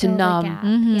Fill the numb, gap. to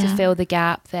Yeah. fill the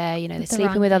gap. They're they're the sleeping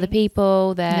wrong with other things.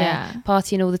 people. They're Yeah.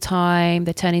 partying all the time.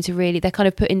 They're they're kind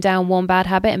of putting down one bad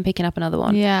habit and picking up another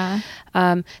one. Yeah.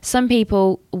 Some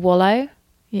people wallow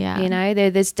Yeah. You know,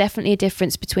 there's definitely a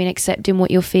difference between accepting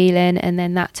what you're feeling and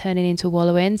then that turning into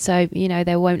wallowing. So, you know,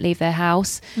 they won't leave their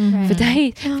house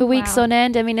for weeks on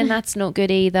end. I mean, and that's not good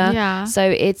either. Yeah. So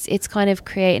it's kind of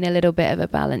creating a little bit of a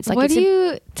balance. Like, what do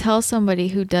you tell somebody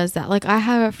who does that? Like, I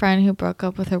have a friend who broke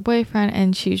up with her boyfriend,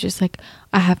 and she's just like,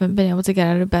 I haven't been able to get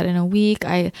out of bed in a week.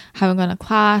 I haven't gone to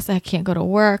class. I can't go to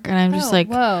work. And I'm just like,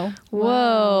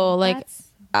 whoa. Like, That's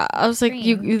I was like,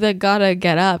 you like gotta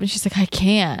get up. And she's like, I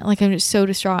can't. Like, I'm just so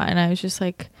distraught. And I was just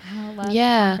like,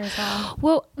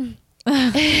 well,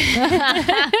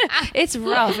 it's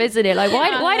rough, isn't it? Like,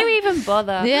 why do we even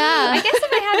bother? yeah. I guess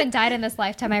if I haven't died in this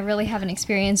lifetime, I really haven't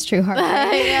experienced true heartbreak.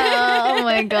 Oh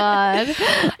my God.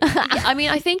 I mean,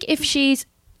 I think if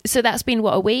so that's been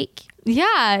what, a week?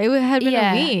 Yeah, it had been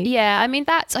a week. Yeah, I mean,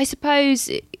 that's, I suppose,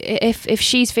 if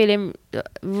she's feeling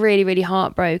really, really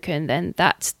heartbroken, then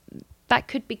that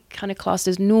could be kind of classed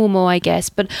as normal, I guess.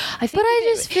 But I think,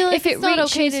 I just feel like if it's not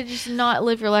okay to just not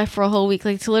live your life for a whole week,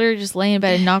 like to literally just lay in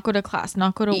bed and not go to class,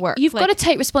 not go to work. You've like, got to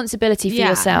take responsibility for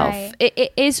yourself. Right.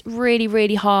 It is really,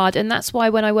 really hard. And that's why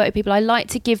when I work with people, I like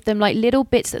to give them like little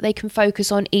bits that they can focus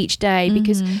on each day.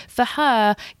 Because for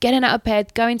her, getting out of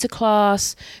bed, going to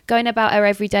class, going about her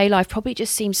everyday life probably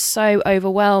just seems so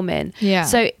overwhelming. Yeah.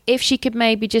 So if she could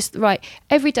maybe just,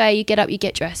 every day you get up, you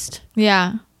get dressed.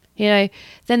 Yeah. You know,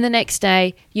 then the next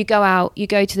day you go out, you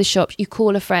go to the shops, you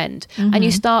call a friend, and you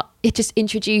start just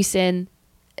introducing,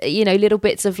 you know, little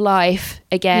bits of life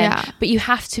again. Yeah. But you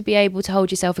have to be able to hold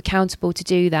yourself accountable to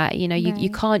do that. You know, you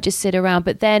can't just sit around.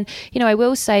 But then, you know, I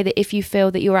will say that if you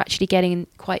feel that you're actually getting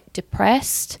quite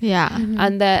depressed,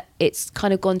 and that it's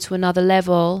kind of gone to another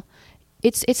level,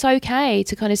 it's okay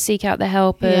to kind of seek out the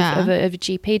help of a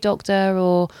GP doctor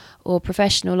or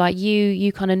professional. Like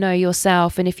you kind of know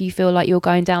yourself, and if you feel like you're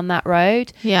going down that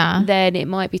road, then it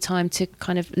might be time to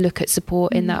kind of look at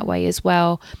support in that way as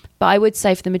well. But I would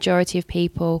say for the majority of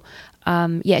people,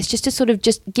 it's just to sort of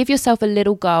just give yourself a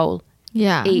little goal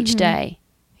each day.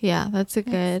 Yeah, that's a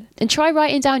good. And try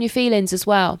writing down your feelings as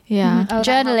well. Yeah. Oh,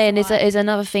 Journaling is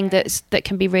another thing that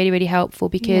can be really, really helpful,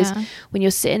 because when you're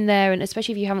sitting there, and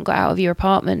especially if you haven't got out of your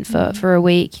apartment for a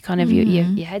week, you kind of your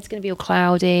head's going to be all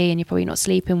cloudy and you're probably not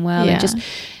sleeping well. And just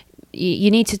you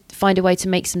need to find a way to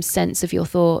make some sense of your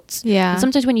thoughts. Yeah. And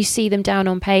sometimes when you see them down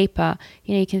on paper,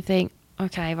 you know, you can think,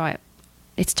 okay, right,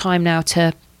 it's time now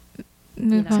to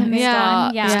Move on.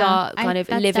 start kind of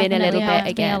living a little bit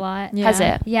again. A lot. Has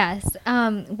it? Yes.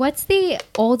 What's the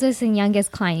oldest and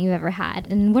youngest client you've ever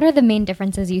had, and what are the main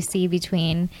differences you see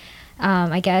between,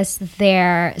 I guess,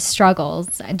 their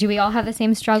struggles? Do we all have the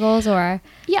same struggles, or?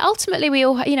 Yeah, ultimately we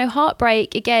all, you know,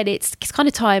 heartbreak, again, it's kind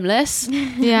of timeless.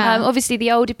 Obviously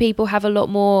the older people have a lot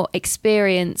more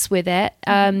experience with it.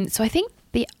 So I think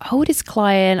the oldest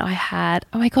client I had,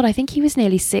 oh my God, I think he was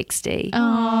nearly 60.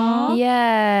 Aww.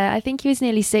 Yeah, I think he was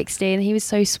nearly 60, and he was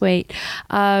so sweet.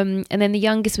 And then the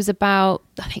youngest was about,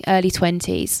 I think, early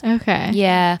 20s. Okay.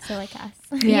 Yeah. So like us.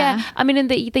 Yeah. I mean,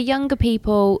 and the younger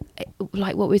people,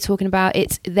 like what we're talking about,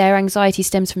 it's their anxiety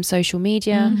stems from social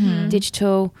media,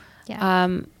 digital.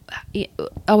 Yeah. I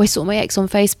always saw my ex on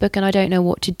Facebook and I don't know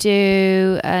what to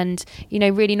do, and, you know,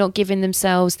 really not giving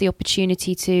themselves the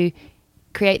opportunity to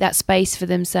create that space for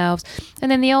themselves.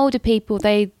 And then the older people,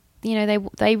 they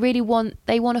really want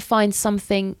to find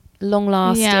something long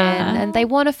lasting, and they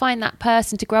want to find that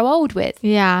person to grow old with.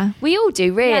 We all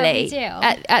do, really. Yeah,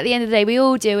 we do. At the end of the day, we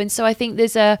all do. And so I think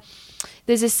there's a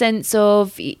sense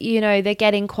of, you know, they're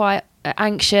getting quite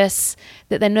anxious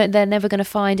that they're never going to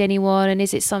find anyone, and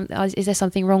is there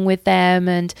something wrong with them?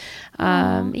 And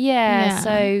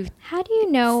so how do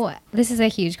you know, this is a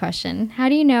huge question, how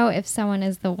do you know if someone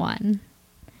is the one?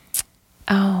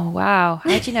 Oh wow!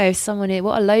 How do you know if someone is?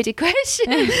 What a loaded question.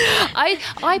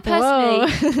 I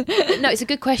personally, no, it's a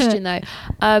good question though.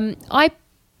 I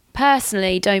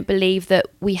personally don't believe that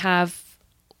we have,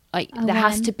 like, there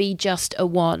has to be just a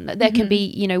one. There can be,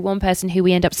 you know, one person who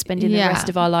we end up spending the rest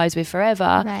of our lives with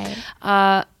forever.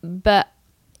 Right. But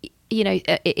you know,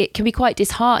 it can be quite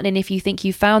disheartening if you think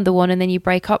you found the one and then you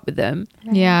break up with them.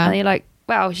 Yeah. And you're like,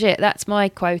 wow, shit, that's my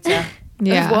quota.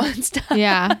 Of ones.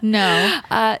 I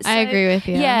agree with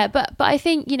you. Yeah, but I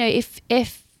think, you know,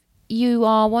 if you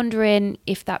are wondering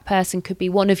if that person could be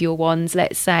one of your ones,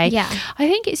 let's say, I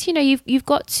think it's, you know, you've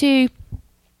got to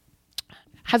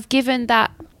have given that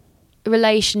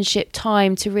relationship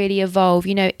time to really evolve.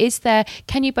 You know,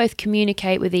 can you both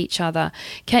communicate with each other?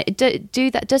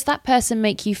 Does that person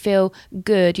make you feel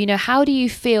good? You know, how do you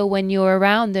feel when you're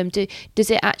around them? Does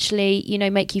it actually, you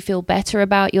know, make you feel better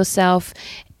about yourself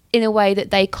in a way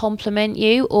that they compliment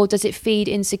you, or does it feed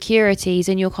insecurities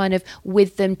and you're kind of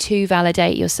with them to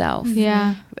validate yourself?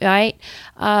 Yeah. Right.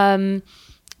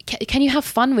 can you have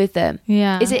fun with them?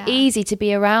 Yeah. Is it easy to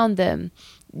be around them?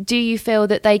 Do you feel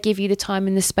that they give you the time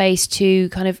and the space to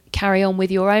kind of carry on with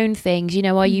your own things? You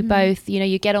know, are you both, you know,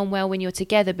 you get on well when you're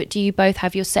together, but do you both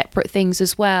have your separate things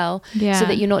as well? Yeah. So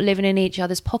that you're not living in each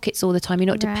other's pockets all the time. You're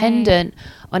not dependent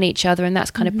on each other, and that's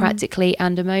kind of practically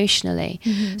and emotionally.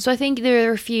 So I think there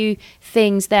are a few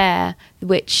things there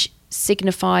which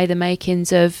signify the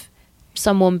makings of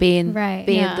someone being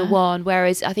the one,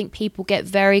 whereas I think people get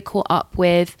very caught up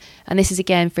with, and this is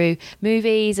again through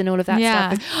movies and all of that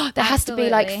stuff, there has to be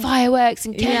like fireworks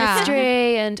and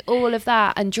chemistry and all of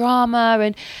that and drama,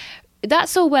 and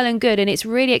that's all well and good, and it's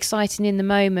really exciting in the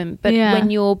moment, but when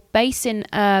you're starting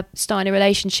a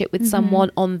relationship with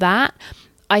someone on that,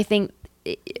 I think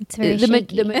it's very the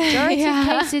majority of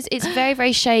cases it's very,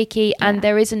 very shaky, and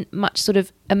there isn't much sort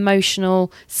of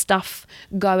emotional stuff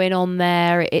going on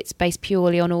there. It's based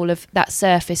purely on all of that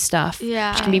surface stuff, which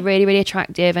can be really, really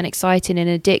attractive and exciting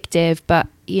and addictive, but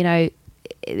you know,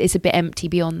 it's a bit empty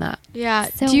beyond that.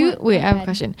 So I have a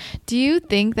question. Do you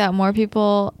think that more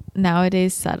people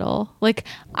nowadays settle? Like,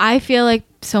 I feel like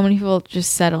so many people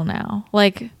just settle now,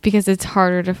 like, because it's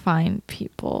harder to find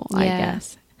people, I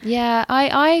guess.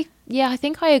 I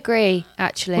think I agree,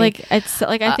 actually. Like, it's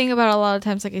like I think about it a lot of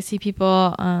times, like I see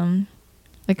people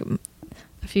like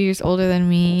a few years older than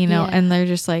me, you know, and they're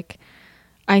just like,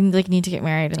 I like need to get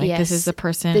married, and like this is the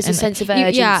person. There's a sense of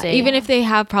urgency. Even if they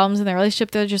have problems in their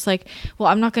relationship, they're just like, well,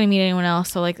 I'm not going to meet anyone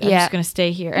else, so like I'm just going to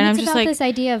stay here. And I'm just about like, this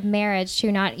idea of marriage too,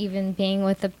 not even being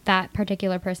with that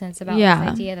particular person. It's about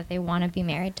this idea that they want to be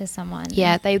married to someone.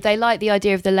 Yeah, they like the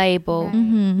idea of the label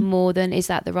more than is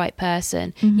that the right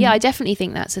person. Yeah, I definitely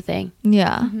think that's a thing.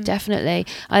 Yeah, definitely.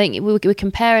 I think we're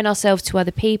comparing ourselves to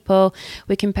other people.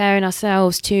 We're comparing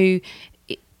ourselves to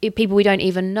people we don't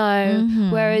even know,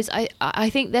 whereas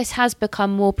I think this has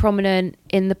become more prominent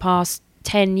in the past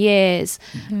 10 years.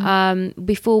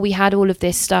 Before we had all of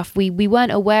this stuff, we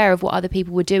weren't aware of what other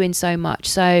people were doing so much,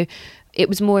 so it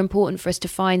was more important for us to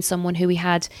find someone who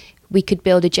we could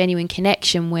build a genuine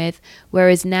connection with,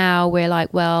 whereas now we're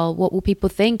like, well, what will people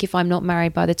think if I'm not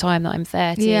married by the time that I'm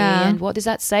 30, and what does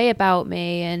that say about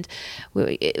me? And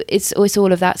it's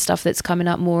all of that stuff that's coming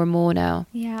up more and more now.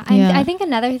 I think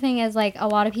another thing is, like, a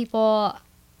lot of people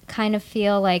kind of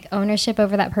feel like ownership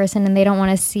over that person, and they don't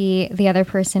want to see the other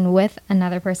person with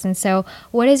another person. So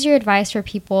what is your advice for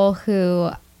people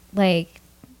who like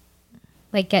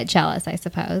get jealous, I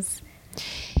suppose?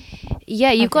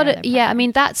 Yeah, you've got to. Yeah, I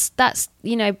mean that's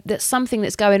you know, that's something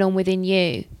that's going on within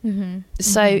you.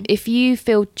 So if you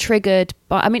feel triggered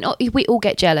by, I mean, we all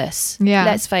get jealous. Yeah,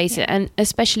 let's face it, and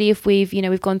especially if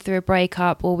we've gone through a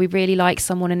breakup, or we really like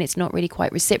someone and it's not really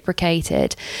quite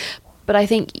reciprocated. But I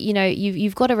think, you know,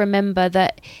 you've got to remember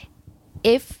that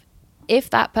if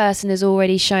that person has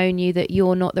already shown you that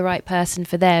you're not the right person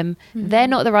for them, they're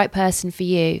not the right person for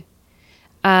you.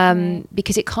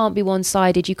 Because it can't be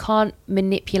one-sided. You can't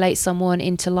manipulate someone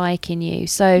into liking you.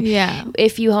 So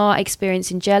if you are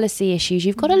experiencing jealousy issues,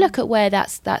 you've got to look at where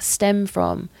that's stemmed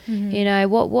from. You know,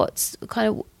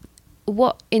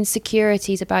 what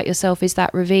insecurities about yourself is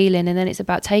that revealing, and then it's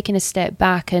about taking a step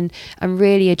back and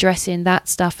really addressing that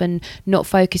stuff, and not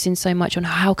focusing so much on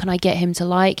how can I get him to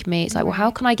like me. It's like, well, how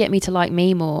can I get me to like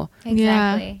me more?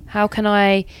 Exactly. How can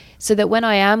I, so that when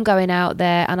I am going out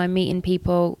there and I'm meeting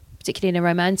people, particularly in a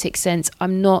romantic sense,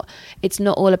 it's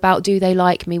not all about do they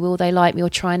like me, will they like me, or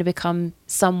trying to become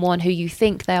someone who you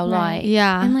think they'll like.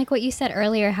 And like what you said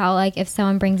earlier, how like if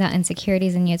someone brings out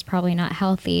insecurities in you, it's probably not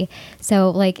healthy. So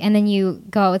like, and then you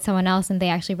go out with someone else and they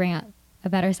actually bring out a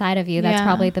better side of you, that's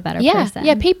probably the better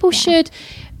person. People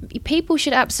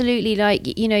should absolutely,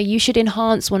 like, you know, you should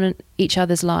enhance each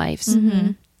other's lives,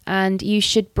 and you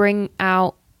should bring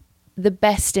out the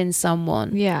best in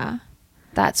someone.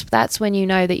 That's when you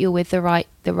know that you're with the right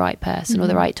person, or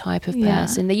the right type of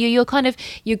person. That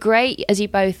you're great as you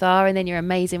both are, and then you're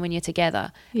amazing when you're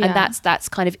together. And that's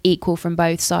kind of equal from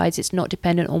both sides. It's not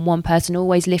dependent on one person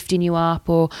always lifting you up,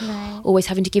 or always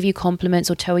having to give you compliments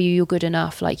or tell you you're good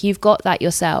enough. Like, you've got that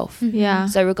yourself.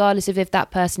 So regardless of if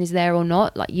that person is there or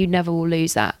not, like, you never will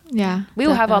lose that. We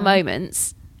all have our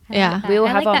moments. We all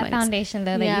have our moments. Foundation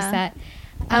though that you set.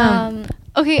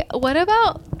 Okay, what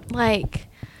about like,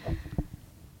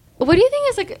 what do you think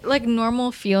is like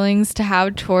normal feelings to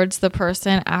have towards the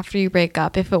person after you break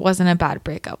up, if it wasn't a bad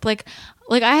breakup? Like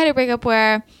I had a breakup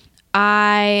where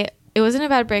it wasn't a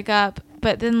bad breakup,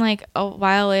 but then like a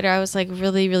while later I was like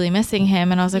really, really missing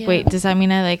him, and I was like, wait, does that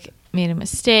mean I like made a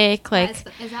mistake? Like,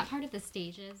 is that part of the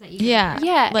stages that you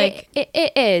like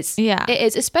it is. It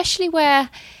is, especially where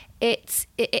it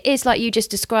is like you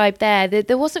just described there.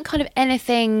 There wasn't kind of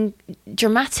anything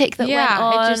dramatic that went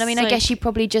on. I mean, I guess you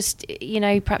probably just,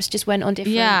 perhaps just went on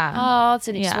different paths,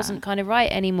 and it just wasn't kind of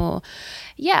right anymore.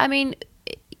 Yeah, I mean,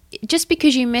 just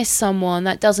because you miss someone,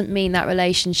 that doesn't mean that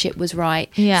relationship was right.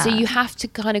 Yeah. So you have to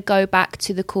kind of go back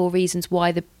to the core reasons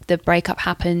why the breakup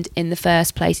happened in the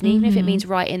first place, and even if it means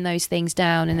writing those things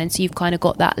down, and then so you've kind of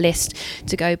got that list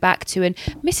to go back to. And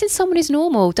missing someone is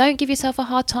normal. Don't give yourself a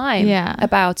hard time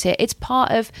about it. It's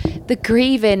part of the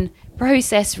grieving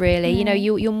process, really.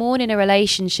 You're mourning a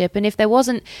relationship, and if there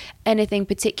wasn't anything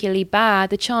particularly bad,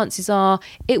 the chances are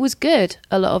it was good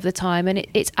a lot of the time, and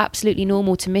it's absolutely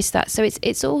normal to miss that. So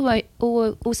it's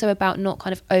also about not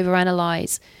kind of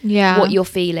overanalyze what you're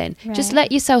feeling. Just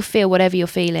let yourself feel whatever you're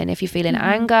feeling. If you're feeling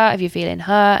anger, if you're feeling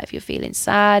hurt, if you're feeling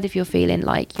sad, if you're feeling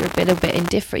like you're a little bit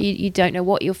indifferent, you don't know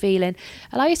what you're feeling,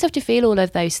 allow yourself to feel all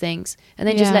of those things, and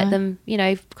then just let them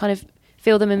kind of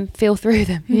feel them and feel through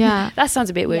them. Yeah. That sounds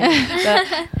a bit weird,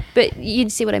 but you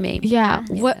see what I mean. Yeah.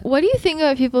 What do you think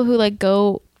about people who like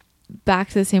go back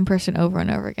to the same person over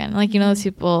and over again? Like, those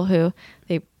people who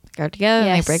they go together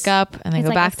and they break up and they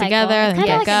go back together and they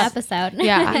break up. An episode.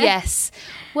 Yeah. Yes.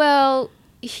 Well,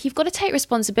 you've got to take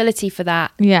responsibility for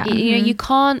that. Yeah. You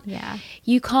can't. Yeah.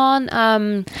 You can't.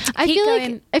 I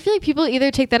feel like people either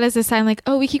take that as a sign, like,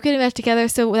 oh, we keep getting back together,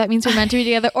 so that means we're meant to be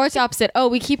together, or it's opposite. Oh,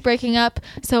 we keep breaking up,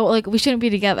 so like we shouldn't be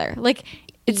together. Like,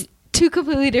 it's two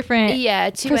completely different.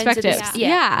 Two perspectives. ends of this.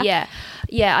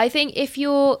 Yeah. I think if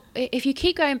you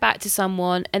keep going back to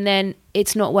someone and then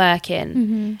it's not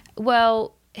working,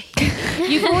 well.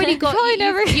 You've already got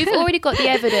you've already got the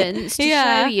evidence to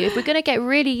show you. If we're going to get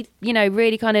really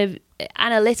really kind of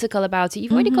analytical about it,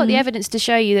 you've already got the evidence to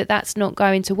show you that that's not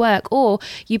going to work, or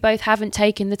you both haven't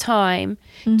taken the time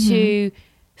to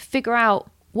figure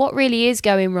out what really is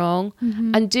going wrong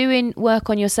and doing work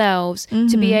on yourselves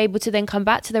to be able to then come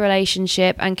back to the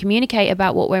relationship and communicate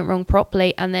about what went wrong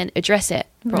properly and then address it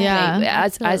properly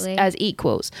as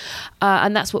equals.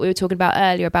 And that's what we were talking about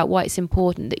earlier, about why it's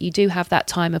important that you do have that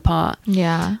time apart.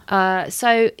 I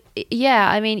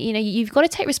mean, you've got to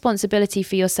take responsibility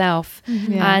for yourself.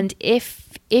 And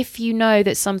if you know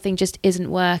that something just isn't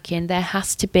working, there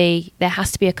has to be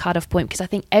a cutoff point, because I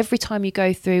think every time you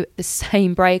go through the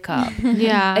same breakup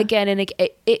again and again,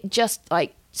 it just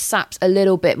like saps a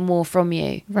little bit more from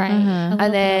you, right?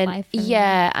 And then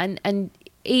and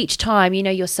each time,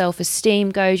 your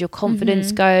self-esteem goes, your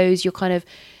confidence goes, your kind of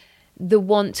the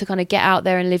want to kind of get out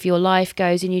there and live your life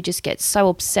goes, and you just get so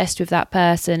obsessed with that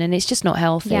person, and it's just not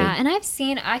healthy. And I've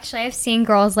seen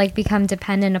girls like become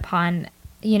dependent upon,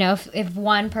 if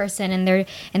one person in their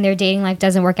dating life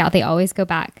doesn't work out, they always go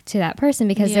back to that person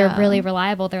because they're really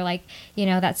reliable. They're like,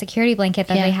 that security blanket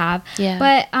that they have.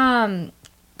 But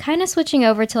kind of switching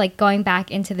over to like going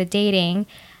back into the dating,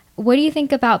 what do you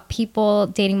think about people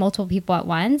dating multiple people at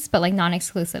once, but like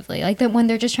non-exclusively, like when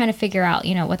they're just trying to figure out,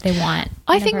 what they want?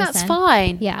 I think that's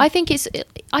fine. I think it's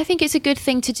a good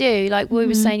thing to do. Like we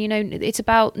were saying, it's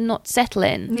about not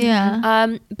settling.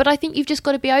 But I think you've just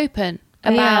got to be open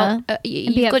about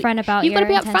be upfront about you've got to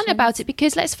be upfront about it,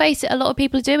 because let's face it, a lot of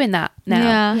people are doing that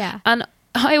now. And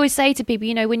I always say to people,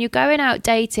 when you're going out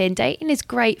dating is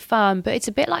great fun, but it's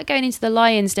a bit like going into the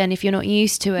lion's den if you're not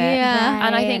used to it.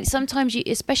 And I think sometimes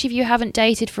especially if you haven't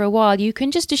dated for a while, you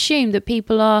can just assume that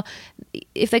people are,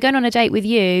 if they're going on a date with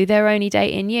you, they're only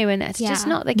dating you, and that's just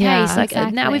not the case. Like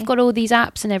now we've got all these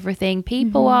apps and everything.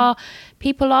 People are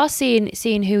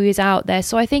seeing who is out there.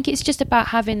 So I think it's just about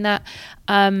having that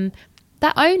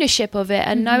that ownership of it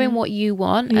and knowing what you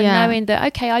want, and knowing that,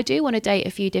 okay, I do want to date a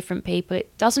few different people.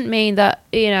 It doesn't mean that,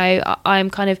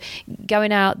 I'm kind of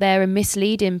going out there and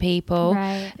misleading people.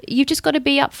 You've just got to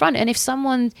be upfront. And if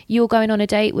someone you're going on a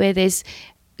date with is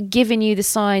giving you the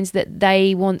signs that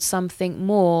they want something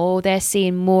more, they're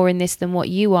seeing more in this than what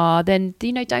you are, then,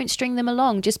 don't string them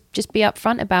along. Just be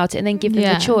upfront about it, and then give them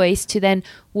the choice to then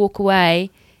walk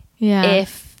away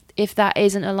if that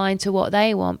isn't aligned to what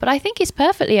they want. But I think it's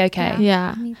perfectly okay.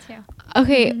 Me too.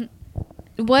 Okay.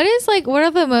 What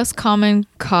are the most common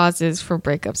causes for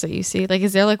breakups that you see? Like,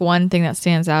 is there like one thing that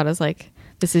stands out as like,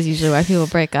 this is usually why people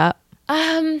break up?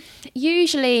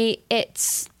 Usually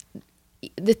it's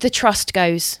the trust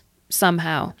goes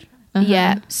somehow.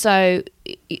 So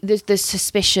there's the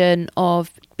suspicion of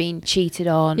being cheated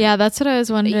on. That's what I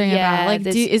was wondering about. Like,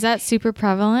 is that super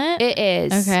prevalent? It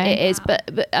is. Okay. It is.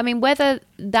 But I mean, whether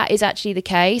that is actually the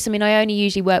case, I mean, I only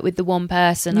usually work with the one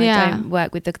person. I don't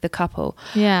work with the couple.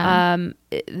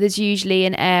 There's usually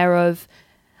an air of,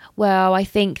 well, I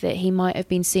think that he might have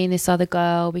been seeing this other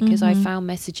girl because I found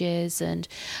messages, and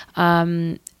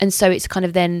so it's kind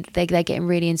of then they're getting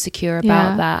really insecure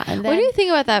about that. And what do you think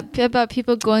about that, about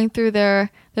people going through their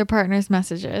partner's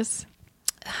messages?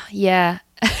 Yeah.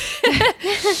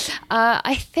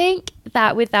 I think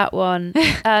that with that one,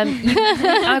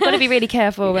 I've got to be really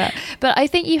careful, but I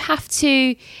think you have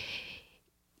to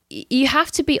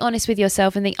be honest with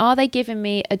yourself and think, are they giving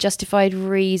me a justified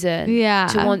reason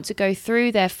to want to go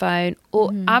through their phone,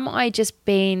 or am I just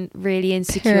being really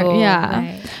insecure?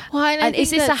 Right. Well, and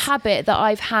is this a habit that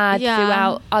I've had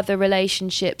throughout other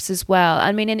relationships as well?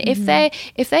 I mean, and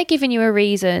if they're giving you a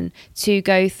reason to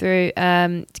go through,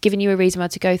 giving you a reason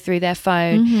to go through their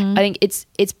phone, I think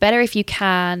it's better if you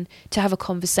can to have a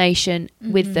conversation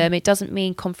with them. It doesn't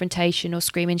mean confrontation or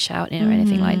screaming, shouting, or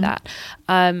anything like that.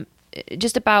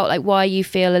 Just about like why you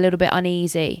feel a little bit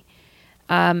uneasy,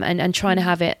 and trying to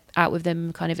have it out with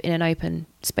them kind of in an open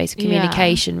space of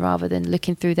communication rather than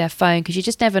looking through their phone, because you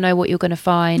just never know what you're going to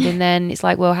find. And then it's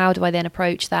like, well, how do I then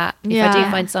approach that if I do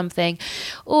find something?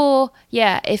 Or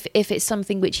if it's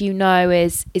something which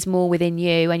is more within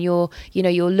you, and you're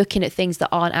looking at things that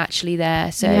aren't actually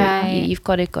there, so you've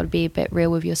got to be a bit real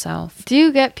with yourself. Do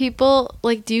you get people,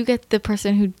 like, do you get the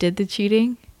person who did the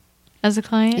cheating as a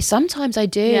client? Sometimes I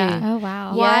do. Oh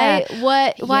wow. Why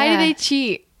do they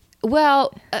cheat?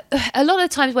 Well, a lot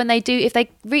of times when they do, if they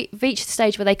reach the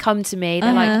stage where they come to me,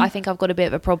 they're like, I think I've got a bit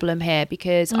of a problem here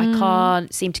because I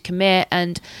can't seem to commit,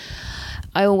 and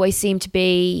I always seem to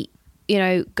be,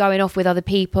 going off with other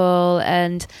people.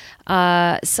 And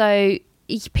so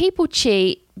people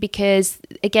cheat because,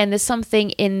 again, there's something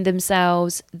in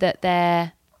themselves that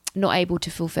they're not able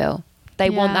to fulfill. They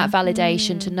want that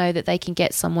validation to know that they can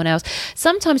get someone else.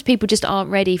 Sometimes people just aren't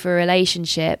ready for a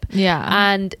relationship,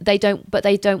 and they don't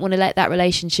want to let that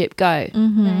relationship go.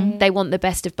 They want the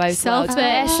best of both worlds.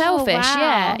 They're selfish.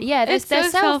 Wow. They're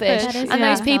selfish, and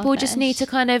those people just need to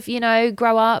kind of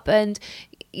grow up and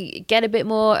get a bit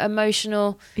more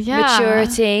emotional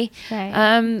maturity.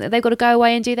 They've got to go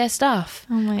away and do their stuff.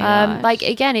 Oh my gosh. Like,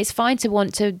 again, it's fine to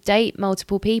want to date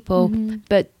multiple people,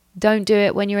 but don't do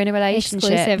it when you're in a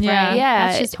relationship. Exclusive, right? Yeah,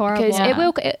 that's just horrible. Because it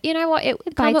will. You know what?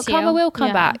 Karma will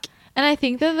come back. And I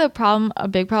think that a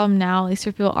big problem now, at least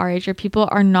for people our age, are people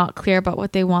are not clear about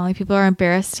what they want. Like, people are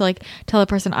embarrassed to tell a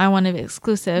person, I want to be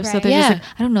exclusive. Right. So they're just like,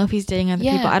 I don't know if he's dating other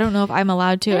people. I don't know if I'm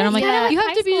allowed to. And I'm like, you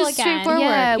have to be just straightforward.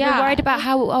 We're worried about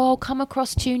how I'll come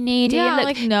across too needy. Yeah, and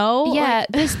look, no. Yeah,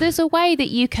 there's a way that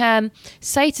you can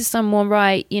say to someone,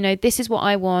 right, this is what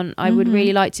I want. I would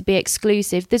really like to be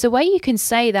exclusive. There's a way you can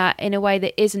say that in a way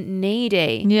that isn't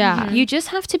needy. Yeah. You just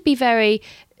have to be very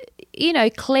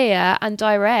clear and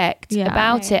direct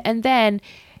about it, and then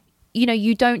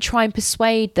you don't try and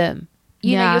persuade them.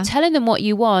 You're telling them what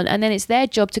you want, and then it's their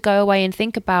job to go away and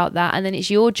think about that, and then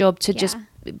it's your job to just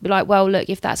be like, well, look,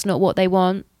 if that's not what they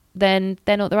want, then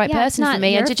they're not the right person for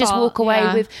me, and to just walk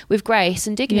away with grace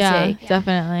and dignity. Yeah,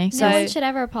 definitely. So no one should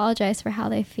ever apologize for how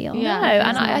they feel. No,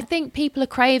 and I think people are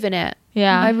craving it.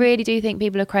 I really do think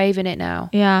people are craving it now.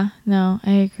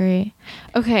 I agree.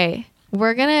 Okay,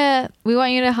 we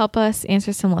want you to help us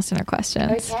answer some listener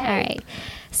questions. Okay. All right.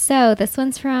 So this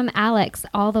one's from Alex,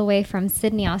 all the way from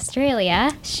Sydney,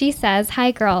 Australia. She says,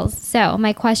 hi girls. So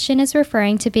my question is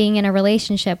referring to being in a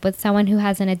relationship with someone who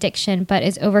has an addiction but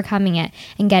is overcoming it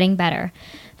and getting better.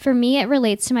 For me, it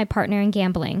relates to my partner in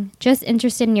gambling. Just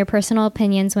interested in your personal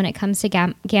opinions when it comes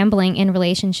to gambling in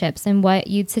relationships and what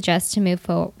you'd suggest to move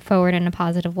forward in a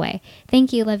positive way.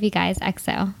 Thank you. Love you guys.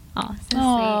 XO. Oh, so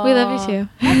sweet. We love you too.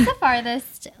 That's the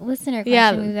farthest listener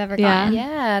question we've ever gotten.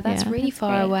 Yeah, that's really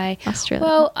far great. away. Australia.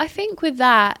 Well, I think with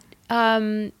that,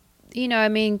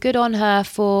 good on her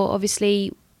for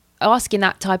obviously asking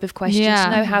that type of question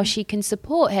to know how she can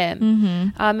support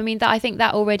him. I think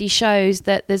that already shows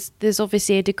that there's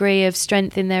obviously a degree of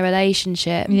strength in their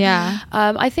relationship.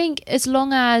 I think as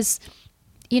long as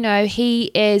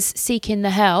he is seeking the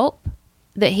help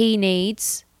that he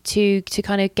needs to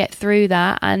kind of get through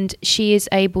that, and she is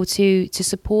able to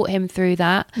support him through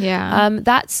that,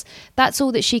 that's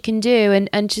all that she can do,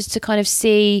 and just to kind of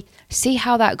see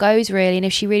how that goes, really, and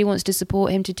if she really wants to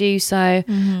support him to do so,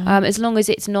 as long as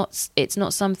it's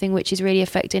not something which is really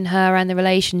affecting her and the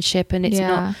relationship, and it's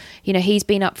not, he's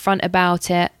been upfront about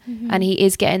it, and he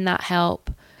is getting that help.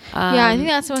 I think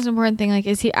that's the most important thing. Like,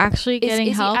 is he actually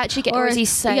getting help? Or is he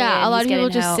saying? Yeah, a lot of people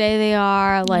just say they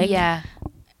are. Like,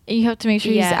 you have to make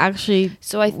sure he's actually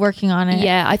working on it.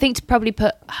 Yeah, I think to probably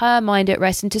put her mind at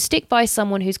rest and to stick by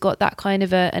someone who's got that kind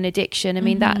of an addiction. I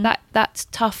mean, that's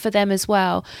tough for them as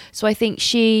well. So I think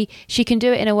she can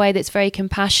do it in a way that's very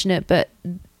compassionate, but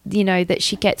that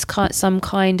she gets some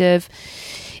kind of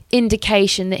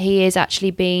indication that he is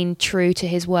actually being true to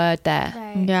his word there.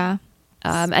 Right. Yeah.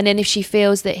 And then if she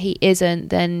feels that he isn't,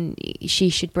 then she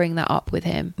should bring that up with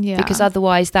him. Yeah. Because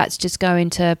otherwise that's just going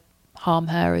to harm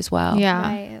her as well. Yeah.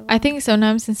 Right. I think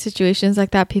sometimes in situations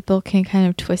like that, people can kind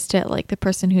of twist it. Like the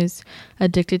person who's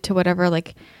addicted to whatever,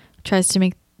 like tries to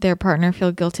make their partner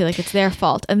feel guilty, like it's their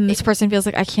fault. And this person feels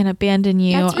like, I can't abandon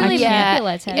you. That's really I can't.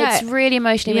 manipulative. It's really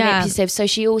emotionally Yeah. manipulative. So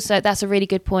she also, that's a really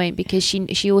good point, because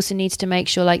she also needs to make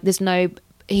sure like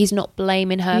he's not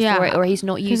blaming her Yeah. for it, or he's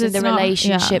not 'Cause using it's the not-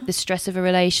 relationship, yeah. the stress of a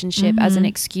relationship as an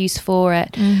excuse for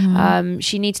it.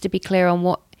 She needs to be clear on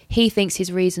what he thinks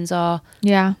his reasons are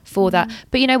Yeah. for that.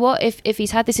 But you know what? If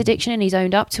he's had this addiction and he's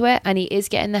owned up to it and he is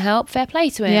getting the help, fair play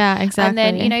to him. Yeah, exactly.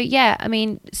 And then, I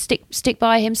mean, stick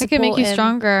by him, It support can make you him.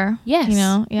 stronger. Yes. You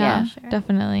know? Yeah, Yeah. Sure.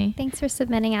 definitely. Thanks for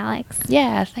submitting, Alex.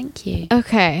 Yeah, thank you.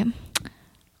 Okay.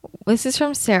 This is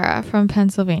from Sarah from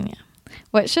Pennsylvania.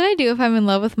 What should I do if I'm in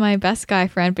love with my best guy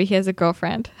friend, but he has a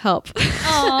girlfriend? Help.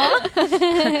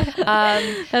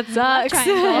 That sucks.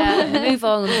 Yeah, move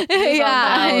on. Move Yeah,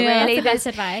 on now, yeah. really. That's the There's- best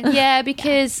advice. Yeah,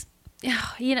 because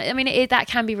I mean, that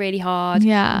can be really hard.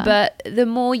 Yeah. But the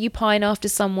more you pine after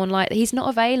someone like, he's not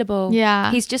available.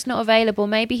 Yeah. He's just not available.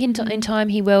 Maybe in time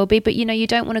he will be, but you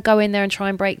don't want to go in there and try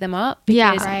and break them up,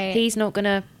 Yeah. because Right. he's not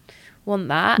gonna want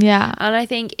that. Yeah. And I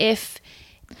think if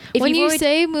When you've you already-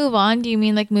 say move on, do you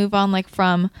mean like move on, like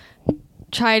from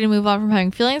try to move on from having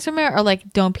feelings from it, or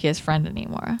like don't be his friend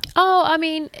anymore? oh, I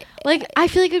mean, Like I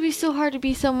feel like it'd be so hard to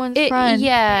be someone's friend.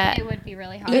 yeah. It would be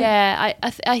really hard. Yeah,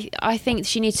 I think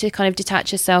she needs to kind of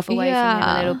detach herself away from him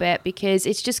Yeah. a little bit, because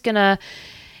it's just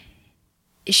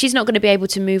she's not going to be able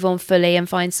to move on fully and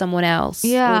find someone else,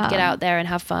 Yeah. or get out there and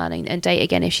have fun and date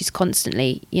again if she's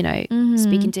constantly,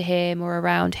 speaking to him or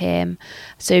around him.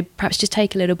 So perhaps just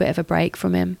take a little bit of a break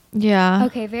from him. Yeah.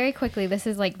 Okay, very quickly, this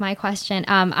is like my question.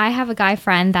 I have a guy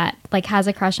friend that like has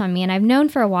a crush on me, and I've known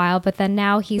for a while, but then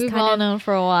now he's We've kind all of known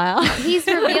for a while. he's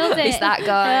revealed it. It's that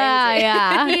guy.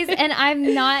 yeah. And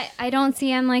I don't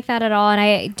see him like that at all, and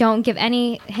I don't give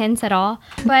any hints at all.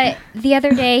 But the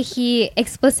other day he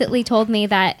explicitly told me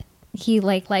that he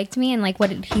liked me, and like what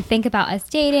did he think about us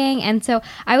dating. And so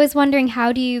I was wondering,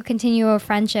 how do you continue a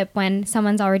friendship when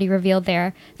someone's already revealed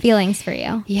their feelings for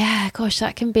you? Yeah, gosh,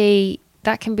 that can be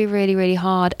really, really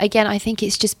hard. Again, I think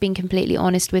it's just being completely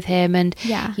honest with him, and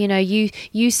Yeah.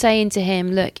 you saying to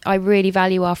him, look, I really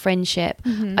value our friendship.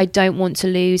 I don't want to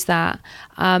lose that.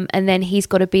 And then he's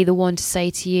got to be the one to say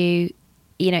to you,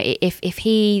 if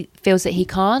he feels that he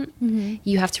can't,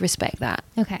 you have to respect that.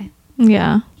 Okay.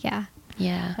 Yeah. Yeah,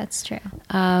 Yeah. that's true.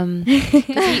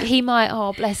 'Cause he might,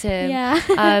 oh bless him.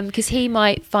 Yeah. Because he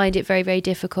might find it very, very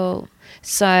difficult.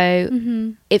 So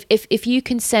if you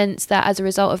can sense that as a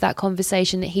result of that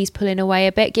conversation that he's pulling away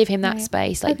a bit, give him that Right.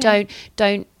 space. Like Okay.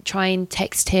 don't try and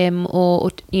text him, or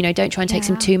don't try and text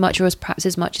him Yeah. too much, or perhaps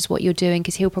as much as what you're doing,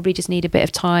 because he'll probably just need a bit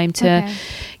of time to Okay.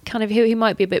 kind of, he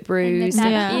might be a bit bruised.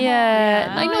 that- Yeah. Yeah.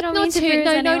 Oh, I Like, don't not mean to too bruise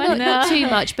anyone. not too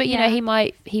much, but Yeah. he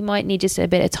might need just a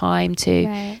bit of time to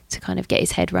Right. kind of get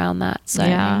his head around that. So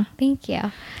Yeah. Thank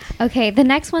you. Okay, the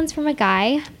next one's from a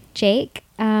guy, Jake.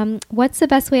 What's the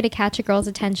best way to catch a girl's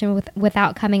attention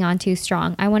without coming on too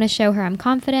strong? I want to show her I'm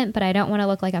confident, but I don't want to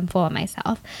look like I'm full of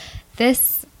myself.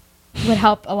 This would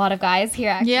help a lot of guys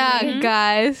here, actually. Yeah,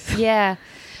 guys. Yeah.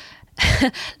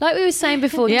 Like we were saying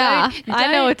before, Yeah. don't,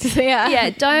 I know what to say. yeah,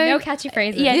 don't No catchy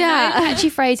phrases. yeah, Yeah. no catchy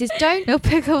phrases. Don't No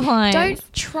pickup lines.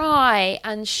 don't try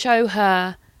and show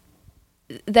her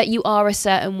that you are a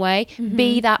certain way.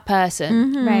 Be that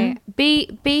person. Right.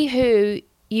 Be who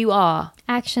you are.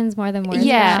 Actions more than words.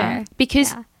 Yeah. For sure.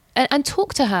 Because Yeah. and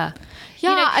talk to her. Yeah,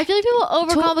 You know, I feel like people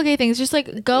overcomplicate things. Just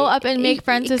like go up and make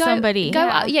friends with somebody. Go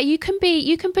out. Yeah, you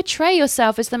can portray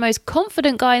yourself as the most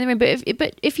confident guy in the room,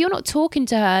 but if you're not talking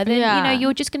to her, then Yeah.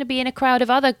 you're just going to be in a crowd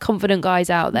of other confident guys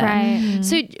out there. Right.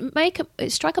 So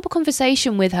strike up a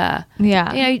conversation with her.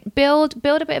 Yeah. Build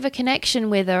a bit of a connection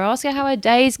with her. Ask her how her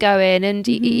day's going, and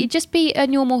you just be a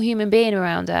normal human being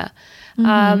around her.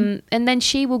 And then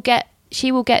she will get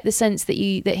the sense that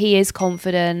he is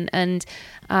confident, and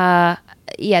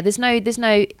there's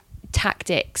no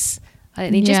tactics. I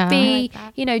think Yeah. just I be,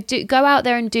 like that. go out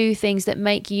there and do things that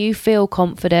make you feel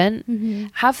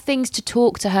confident. Have things to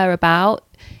talk to her about.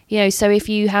 So if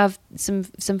you have some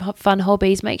fun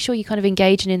hobbies, make sure you're kind of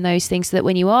engaging in those things, so that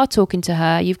when you are talking to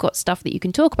her, you've got stuff that you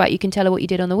can talk about. You can tell her what you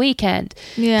did on the weekend.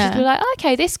 Yeah. She'll be like,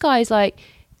 okay, this guy's like,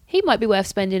 he might be worth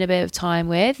spending a bit of time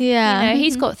with. Yeah.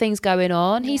 He's got things going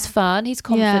on. He's fun. He's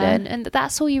confident. And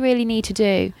that's all you really need to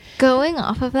do. Going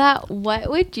off of that, what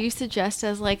would you suggest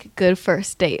as like good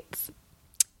first dates?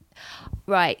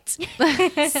 Right.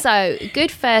 So,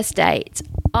 good first date.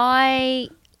 I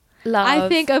love. I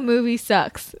think a movie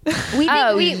sucks. We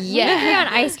Oh, we yeah. agree on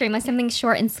ice cream, like something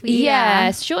short and sweet.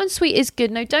 Yes, short and sweet is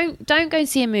good. No, don't go and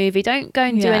see a movie. Don't go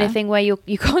and do Yeah. anything where you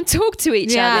can't talk to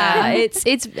each Yeah. other.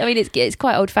 It's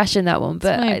quite old fashioned, that one.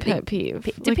 But my I think pet peeve.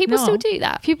 do Like, people no. still do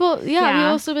that? People, Yeah. people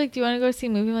also be like, do you want to go see a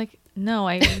movie? I'm like, no,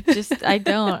 I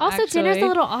don't. Also, dinner's a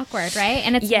little awkward, right?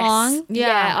 And it's Yes. long.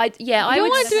 Yeah. I I don't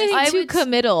want to do anything too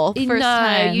committal first no,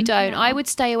 time. you don't. No. I would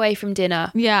stay away from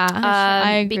dinner. Yeah,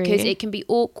 I agree. Because it can be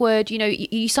awkward. You know,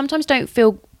 you sometimes don't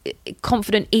feel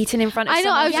confident eating in front of I know.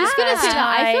 someone. I was just gonna say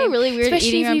that. I feel really weird Especially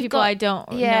eating if around you've people got- I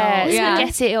don't Yeah, know.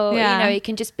 spaghetti, or Yeah. you know, it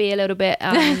can just be a little bit.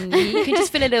 You can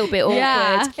just feel a little bit awkward.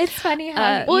 Yeah. It's funny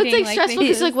how Well, it's eating, like stressful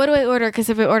because like, what do I order? Because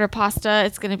if I order pasta,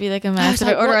 it's gonna be like a mess. it's If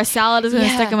like, I order what- a salad, it's gonna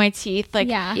Yeah. stick in my teeth. Like,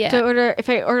 Yeah. Yeah. if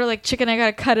I order like chicken, I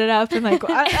gotta cut it up and like, it's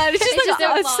just It's like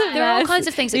just it's a there are all mess. kinds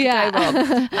of things that Yeah. could go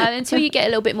wrong until you get a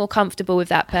little bit more comfortable with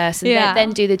that person. Yeah.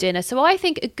 Then do the dinner. So I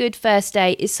think a good first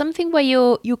date is something where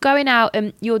you're going out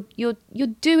and you're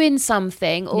doing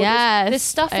something, or Yes, the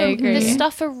stuff I agree. the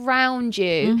stuff around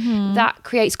you that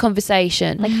creates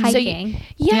conversation, like So hiking.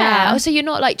 Yeah. so you're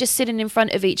not like just sitting in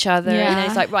front of each other and Yeah. then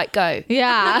it's like, right, go.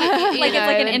 Yeah. Like it's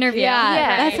like an interview. Yeah,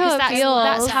 Yeah, that's how because it feels.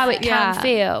 That's how it can Yeah.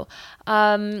 feel.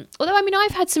 Although I mean,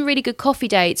 I've had some really good coffee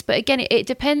dates, but again, it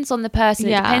depends on the person.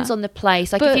 Yeah. It depends on the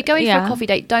place. Like But, if you're going for yeah. a coffee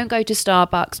date, don't go to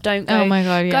Starbucks. Don't go. Oh my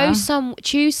God, yeah.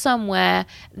 Choose somewhere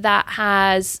that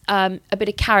has a bit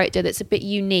of character, that's a bit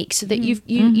unique, so that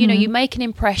you know, you make an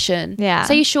impression. Yeah.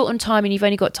 Say you're short on time and you've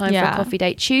only got time for Yeah. a coffee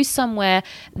date. Choose somewhere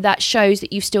that shows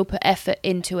that you've still put effort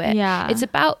into it. Yeah.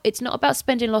 It's not about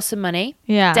spending lots of money.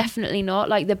 Yeah. Definitely not.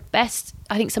 Like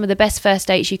I think some of the best first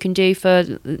dates you can do for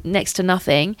next to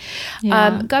nothing.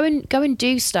 Yeah. Go and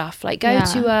do stuff. Like go Yeah.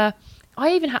 to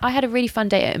I had a really fun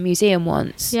date at a museum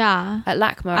once. Yeah. At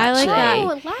LACMA. I like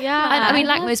actually. that. LACMA. Yeah. And, I mean,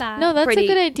 love LACMA's that. No, that's pretty- a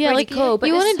good idea. pretty Like, cool, but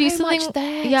you want to there's do so much something.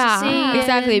 there to Yeah, see.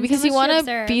 exactly. And Because so you much want to to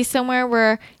observe. be somewhere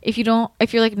where if you're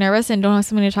like nervous and don't have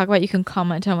somebody to talk about, you can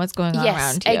comment on what's going on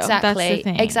around you. Exactly. That's the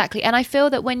thing. Exactly. And I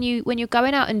feel that when you're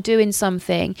going out and doing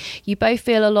something, you both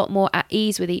feel a lot more at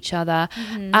ease with each other,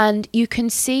 and you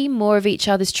can see more of each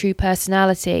other's true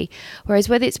personality. Whereas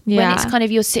when it's Yeah. kind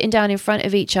of you're sitting down in front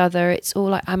of each other, it's all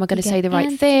like, am I going to You say get the right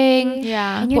antsy. thing?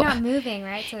 Yeah. And you're What- not moving,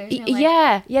 right? So there's no, like,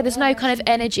 Yeah, there's no kind of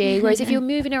energy. Whereas if you're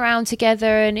moving around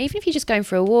together, and even if you're just going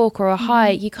for a walk or a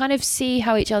hike, you kind of see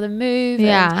how each other move. and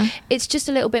Yeah. it's just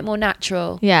a little bit more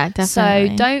natural. Yeah, definitely.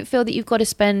 So don't feel that you've got to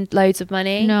spend loads of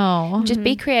money. No. Just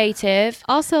be creative.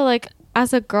 Also, like,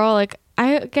 as a girl, like,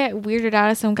 I get weirded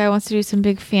out if some guy wants to do some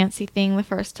big fancy thing the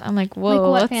first time. I'm like, whoa, Like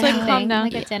what let's fancy like calm thing? down.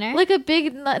 Like a dinner? Like a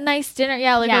big, nice dinner.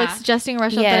 Yeah, like, Yeah. like suggesting a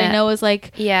restaurant that I Yeah. know is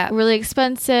like Yeah. really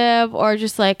expensive, or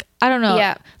just like, I don't know.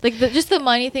 Yeah. Like just the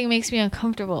money thing makes me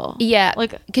uncomfortable. Yeah,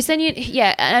 Like, because then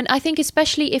and I think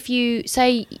especially if you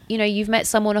say, you know, you've met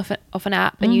someone off an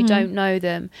app and you don't know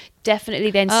them, definitely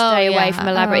then Oh, stay away yeah. from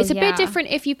elaborate. Oh, It's a yeah. bit different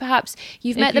if you've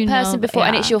If met the you know person that- before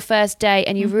and yeah. it's your first date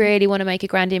and you really want to make a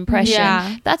grand impression.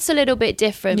 Yeah. That's a little bit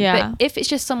different. Yeah. But if it's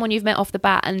just someone you've met off the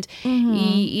bat and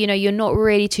you know, you're not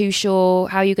really too sure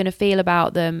how you're going to feel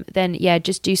about them, then yeah,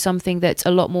 just do something that's a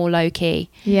lot more low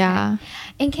key. yeah.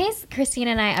 In case Christine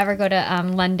and I ever go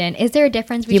to London, is there a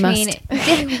difference You between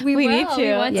must. we need will, to.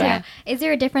 we want Yeah. to. Is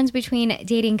there a difference between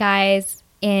dating guys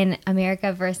in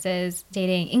America versus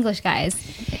dating English guys?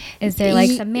 Is there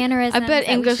like some mannerisms? I bet that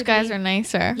we English should guys be- are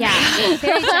nicer. Yeah,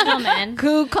 very gentlemen.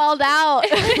 Who called out?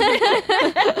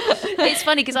 It's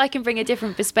funny because I can bring a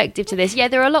different perspective to this. Yeah,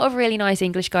 there are a lot of really nice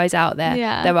English guys out there.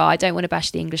 Yeah. There are. I don't want to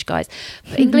bash the English guys.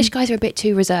 But English guys are a bit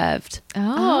too reserved.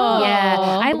 Oh. Yeah.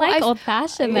 I What like I've- old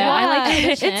fashioned though. Yeah. I like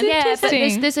It's tradition. Yeah, but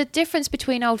interesting. there's a difference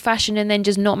between old fashioned and then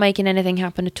just not making anything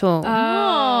happen at all. Oh,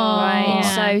 Right.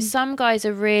 yeah. So some guys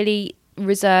are really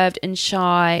reserved and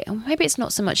shy. Or maybe it's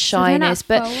not so much So they're not shyness,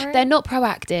 but forward? they're not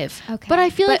proactive. Okay. But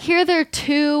I feel like here they're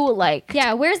too like.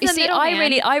 yeah, where's the You see, middle I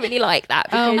man? really like that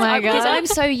Oh because, my because God. I'm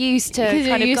so used to Because you're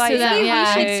kind of used guys. to them, that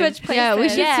yeah. we should switch places. Yeah, we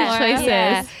should switch places.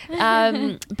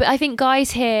 Yeah. But I think guys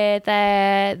here,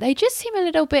 they just seem a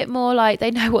little bit more like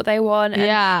they know what they want. And,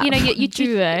 Yeah. you know, you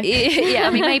Do they? Yeah, I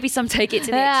mean, maybe some take it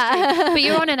to the Yeah. extreme. But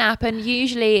you're on an app, and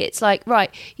usually it's like, right,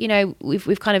 you know,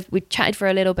 we've chatted for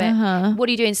a little bit. Uh-huh. What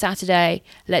are you doing Saturday?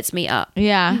 Let's meet up.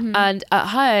 Yeah. And at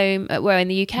home, where in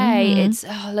the UK, it's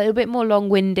a little bit more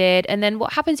long-winded. And then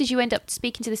what happens is you end up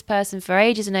speaking to this person for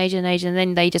ages and ages and ages, and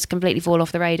then they just completely fall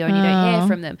off the radar, and you don't hear Oh.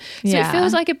 from them. So Yeah. it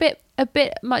feels like a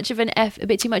bit much of an a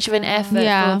bit too much of an effort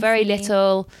Yeah. for very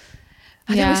little.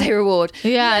 I don't want to say reward.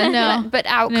 Yeah, no. but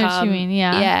outcome. I know what you mean,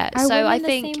 yeah. Are So women I the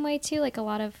think same way too? Like a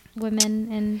lot of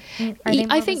women, and are they more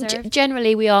I think reserved?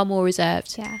 generally we are more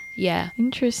reserved. Yeah. Yeah.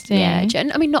 Interesting. Yeah,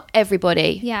 I mean, not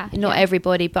everybody. Yeah. Not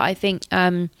everybody, but I think,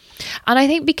 and I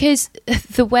think because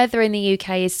the weather in the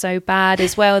UK is so bad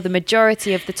as well, the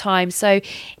majority of the time. So,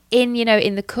 in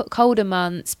the colder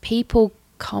months, people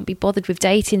can't be bothered with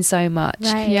dating so much.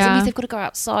 Right. Yeah. It means they've got to go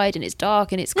outside and it's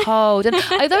dark and it's cold. And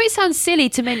although it sounds silly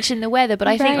to mention the weather, but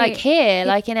I think like Right. here,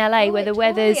 like in LA, where the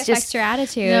weather's affects just your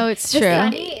attitude. No, it's The true.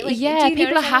 sunny, like, yeah, do you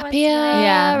people are notice everyone's happier. like-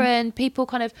 Yeah. And people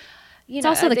kind of. It's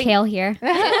also the kale here.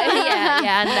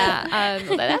 yeah, and that.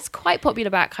 Although that's quite popular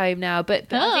back home now. But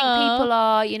I think people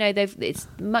are, it's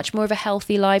much more of a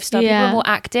healthy lifestyle. People Yeah. are more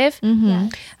active, Yeah.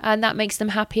 and that makes them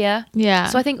happier. Yeah.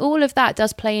 So I think all of that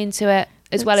does play into it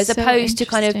as well, as That's so opposed to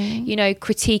kind of, interesting.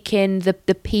 critiquing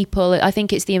the people. I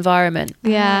think it's the environment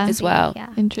Yeah. as well. Yeah.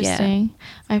 Interesting.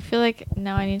 I feel like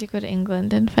now I need to go to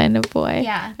England and find a boy.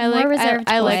 Yeah. I More like reserved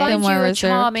I boy. like Find the more you a reserved.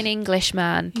 charming English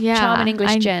man. Yeah, Charming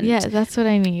English gent. Yeah, that's what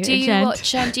I need. Do a you gent.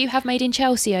 watch? Do you have Made in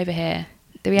Chelsea over here?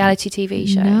 The reality TV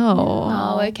show. No.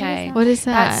 Oh, okay. What is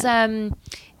that? That's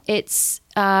it's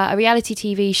a reality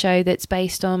TV show that's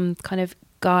based on kind of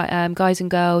guys and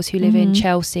girls who live in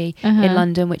Chelsea in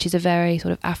London, which is a very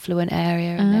sort of affluent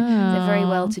area, and they're very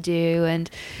well to do, and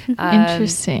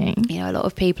Interesting. a lot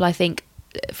of people, I think,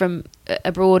 from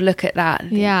abroad look at that and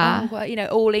think, Yeah. oh, well,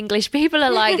 all English people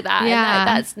are like that. Yeah. And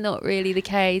that's not really the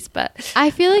case, but I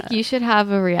feel like you should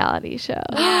have a reality show.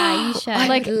 Yeah, you should. I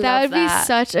Like would that love would be that.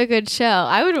 such a good show.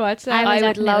 I would watch that. I I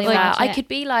would love definitely that. watch I it. could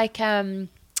be like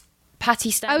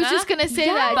Patty Stoner. I was just gonna say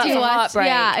that. but Do you for watch? Heartbreak.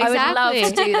 Yeah, I would exactly. love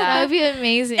to do that. That would be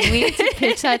amazing. We need to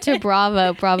pitch that to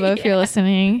Bravo. Bravo, if you're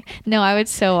listening. No, I would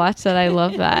so watch that. I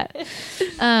love that.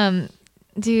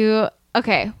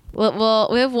 Okay. Well,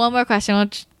 we have one more question. We'll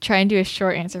try and do a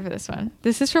short answer for this one.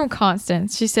 This is from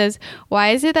Constance. She says, "Why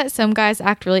is it that some guys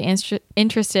act really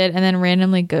interested and then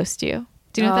randomly ghost you?"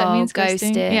 Do you know what that means?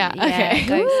 Ghosting. Ghosting. Yeah. Okay.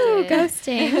 Ooh,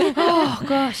 Ghosting. ghosting. Oh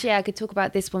gosh, yeah, I could talk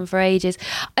about this one for ages.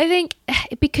 I think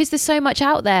because there's so much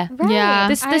out there. Right. Yeah.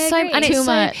 There's I so agree. and Too it's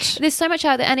so, much. There's so much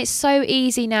out there, and it's so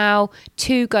easy now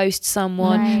to ghost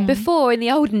someone. Right. Before, in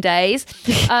the olden days,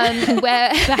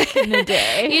 where Back in the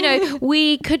day.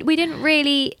 we didn't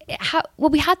really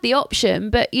we had the option,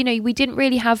 but we didn't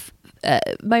really have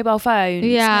mobile phones.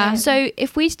 Yeah. So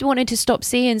if we wanted to stop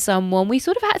seeing someone, we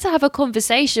sort of had to have a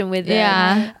conversation with them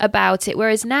Yeah. about it.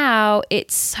 Whereas now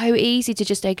it's so easy to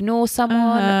just ignore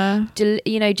someone,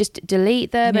 just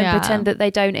delete them Yeah. and pretend that they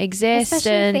don't exist.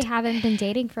 Especially and if they haven't been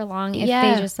dating for long. If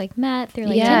Yeah. they just like met through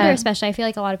like Yeah. Tinder, especially, I feel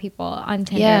like a lot of people on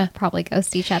Tinder Yeah. probably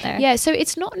ghost each other. yeah, so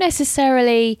it's not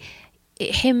necessarily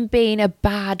him being a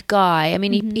bad guy. I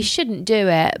mean, he shouldn't do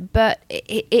it, but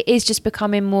it is just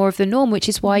becoming more of the norm, which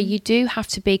is why you do have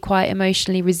to be quite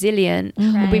emotionally resilient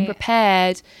or be Right.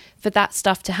 prepared for that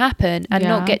stuff to happen and Yeah.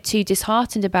 not get too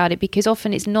disheartened about it, because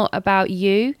often it's not about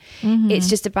you. It's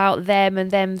just about them and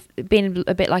them being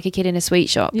a bit like a kid in a sweet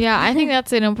shop. Yeah, I think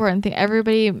that's an important thing.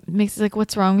 Everybody makes it like,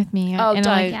 "What's wrong with me?" Oh, and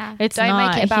don't. like, Yeah. it's Don't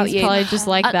not. make it about He's you. probably just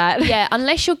like that. Yeah,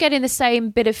 unless you're getting the same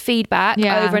bit of feedback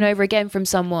Yeah. over and over again from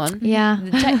someone. Yeah.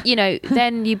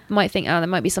 Then you might think, oh, there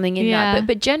might be something in Yeah. that.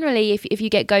 But generally, if you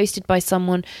get ghosted by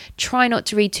someone, try not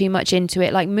to read too much into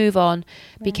it. Like, move on,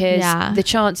 because Yeah. the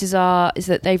chances are is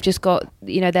that they've just got,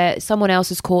 someone else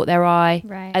has caught their eye,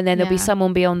 Right. and then there'll be Yeah.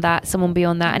 someone beyond that,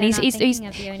 and they're he's not he's thinking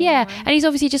of you yeah, anymore. and he's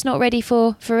obviously just not ready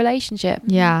for a relationship.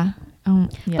 Yeah.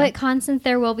 Yeah. But Constance,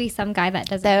 there will be some guy that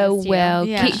doesn't There ghost you. will.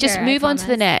 Yeah. Just Sure, I move on to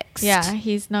the promise. next. Yeah,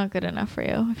 he's not good enough for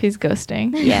you if he's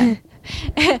ghosting. Yeah.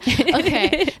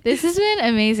 Okay, this has been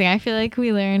amazing. I feel like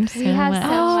we learned so We have much. so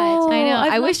much. I know.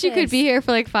 I've I wish loved you could this. be here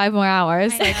for like 5 more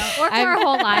hours. I know. Like, Or for our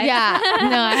whole life. Yeah.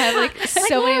 No, I have like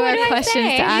so many what more do I questions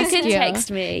say? to You ask You you. can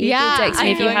text me. You Yeah, can text me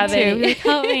I'm if you going have to. any.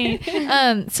 Help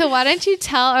me. So why don't you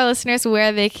tell our listeners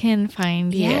where they can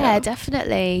find you? Yeah,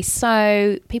 definitely.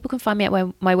 So people can find me at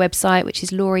my website, which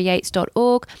is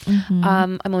laurayates.org.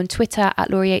 I'm on Twitter at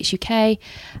lauraYatesUK,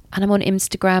 and I'm on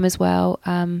Instagram as well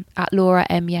at Laura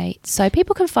M Yates. So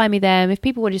people can find me there. If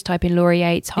people want to just type in Laura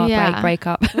Yates heartbreak Yeah.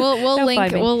 breakup, We'll they'll link.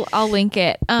 find me. I'll link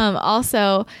it.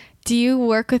 Also, do you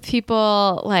work with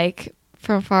people like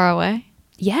from far away?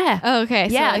 Yeah. Oh, okay.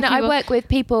 So, Yeah, like, no, I people- work with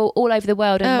people all over the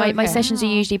world, and Oh, my okay. sessions are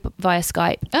Wow. usually via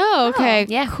Skype. Oh, okay.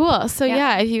 yeah. Cool. So Yeah.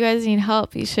 yeah, if you guys need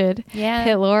help, you should Yeah.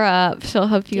 hit Laura up. She'll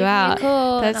help you Give me a out.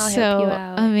 call and That's I'll so help you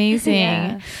out. amazing.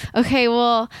 Yeah. Okay,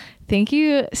 well, thank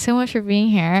you so much for being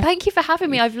here. Thank you for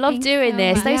having me. I've loved Thanks doing so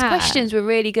this. much. Those Yeah. questions were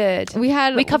really good. We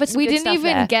covered some we good didn't stuff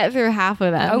even there. get through half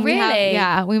of them. Oh, We have- really?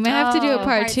 yeah, we might have to do a Oh,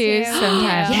 part part 2 two.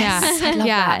 sometime. Yes, I'd love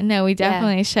yeah, that. no, we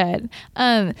definitely should.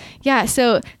 Yeah,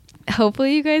 so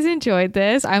hopefully you guys enjoyed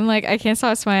this. I'm like, I can't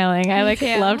stop smiling. I like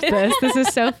too. loved this. This is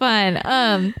so fun.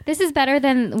 This is better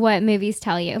than what movies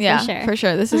tell you, for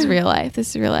sure. This is real life. This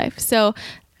is real life. So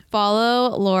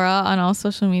follow Laura on all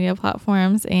social media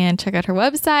platforms and check out her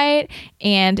website,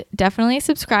 and definitely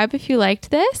subscribe if you liked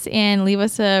this, and leave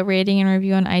us a rating and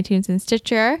review on iTunes and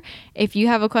Stitcher. If you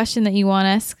have a question that you want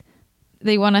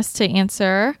us to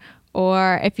answer,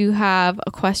 or if you have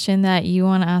a question that you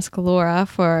want to ask Laura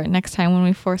for next time when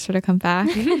we force her to come back,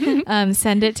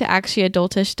 send it to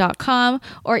actuallyadultish.com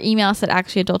or email us at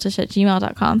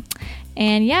actuallyadultish@gmail.com.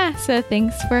 And yeah, so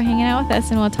thanks for hanging out with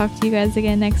us, and we'll talk to you guys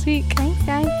again next week. Thanks,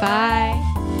 guys.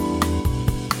 Bye.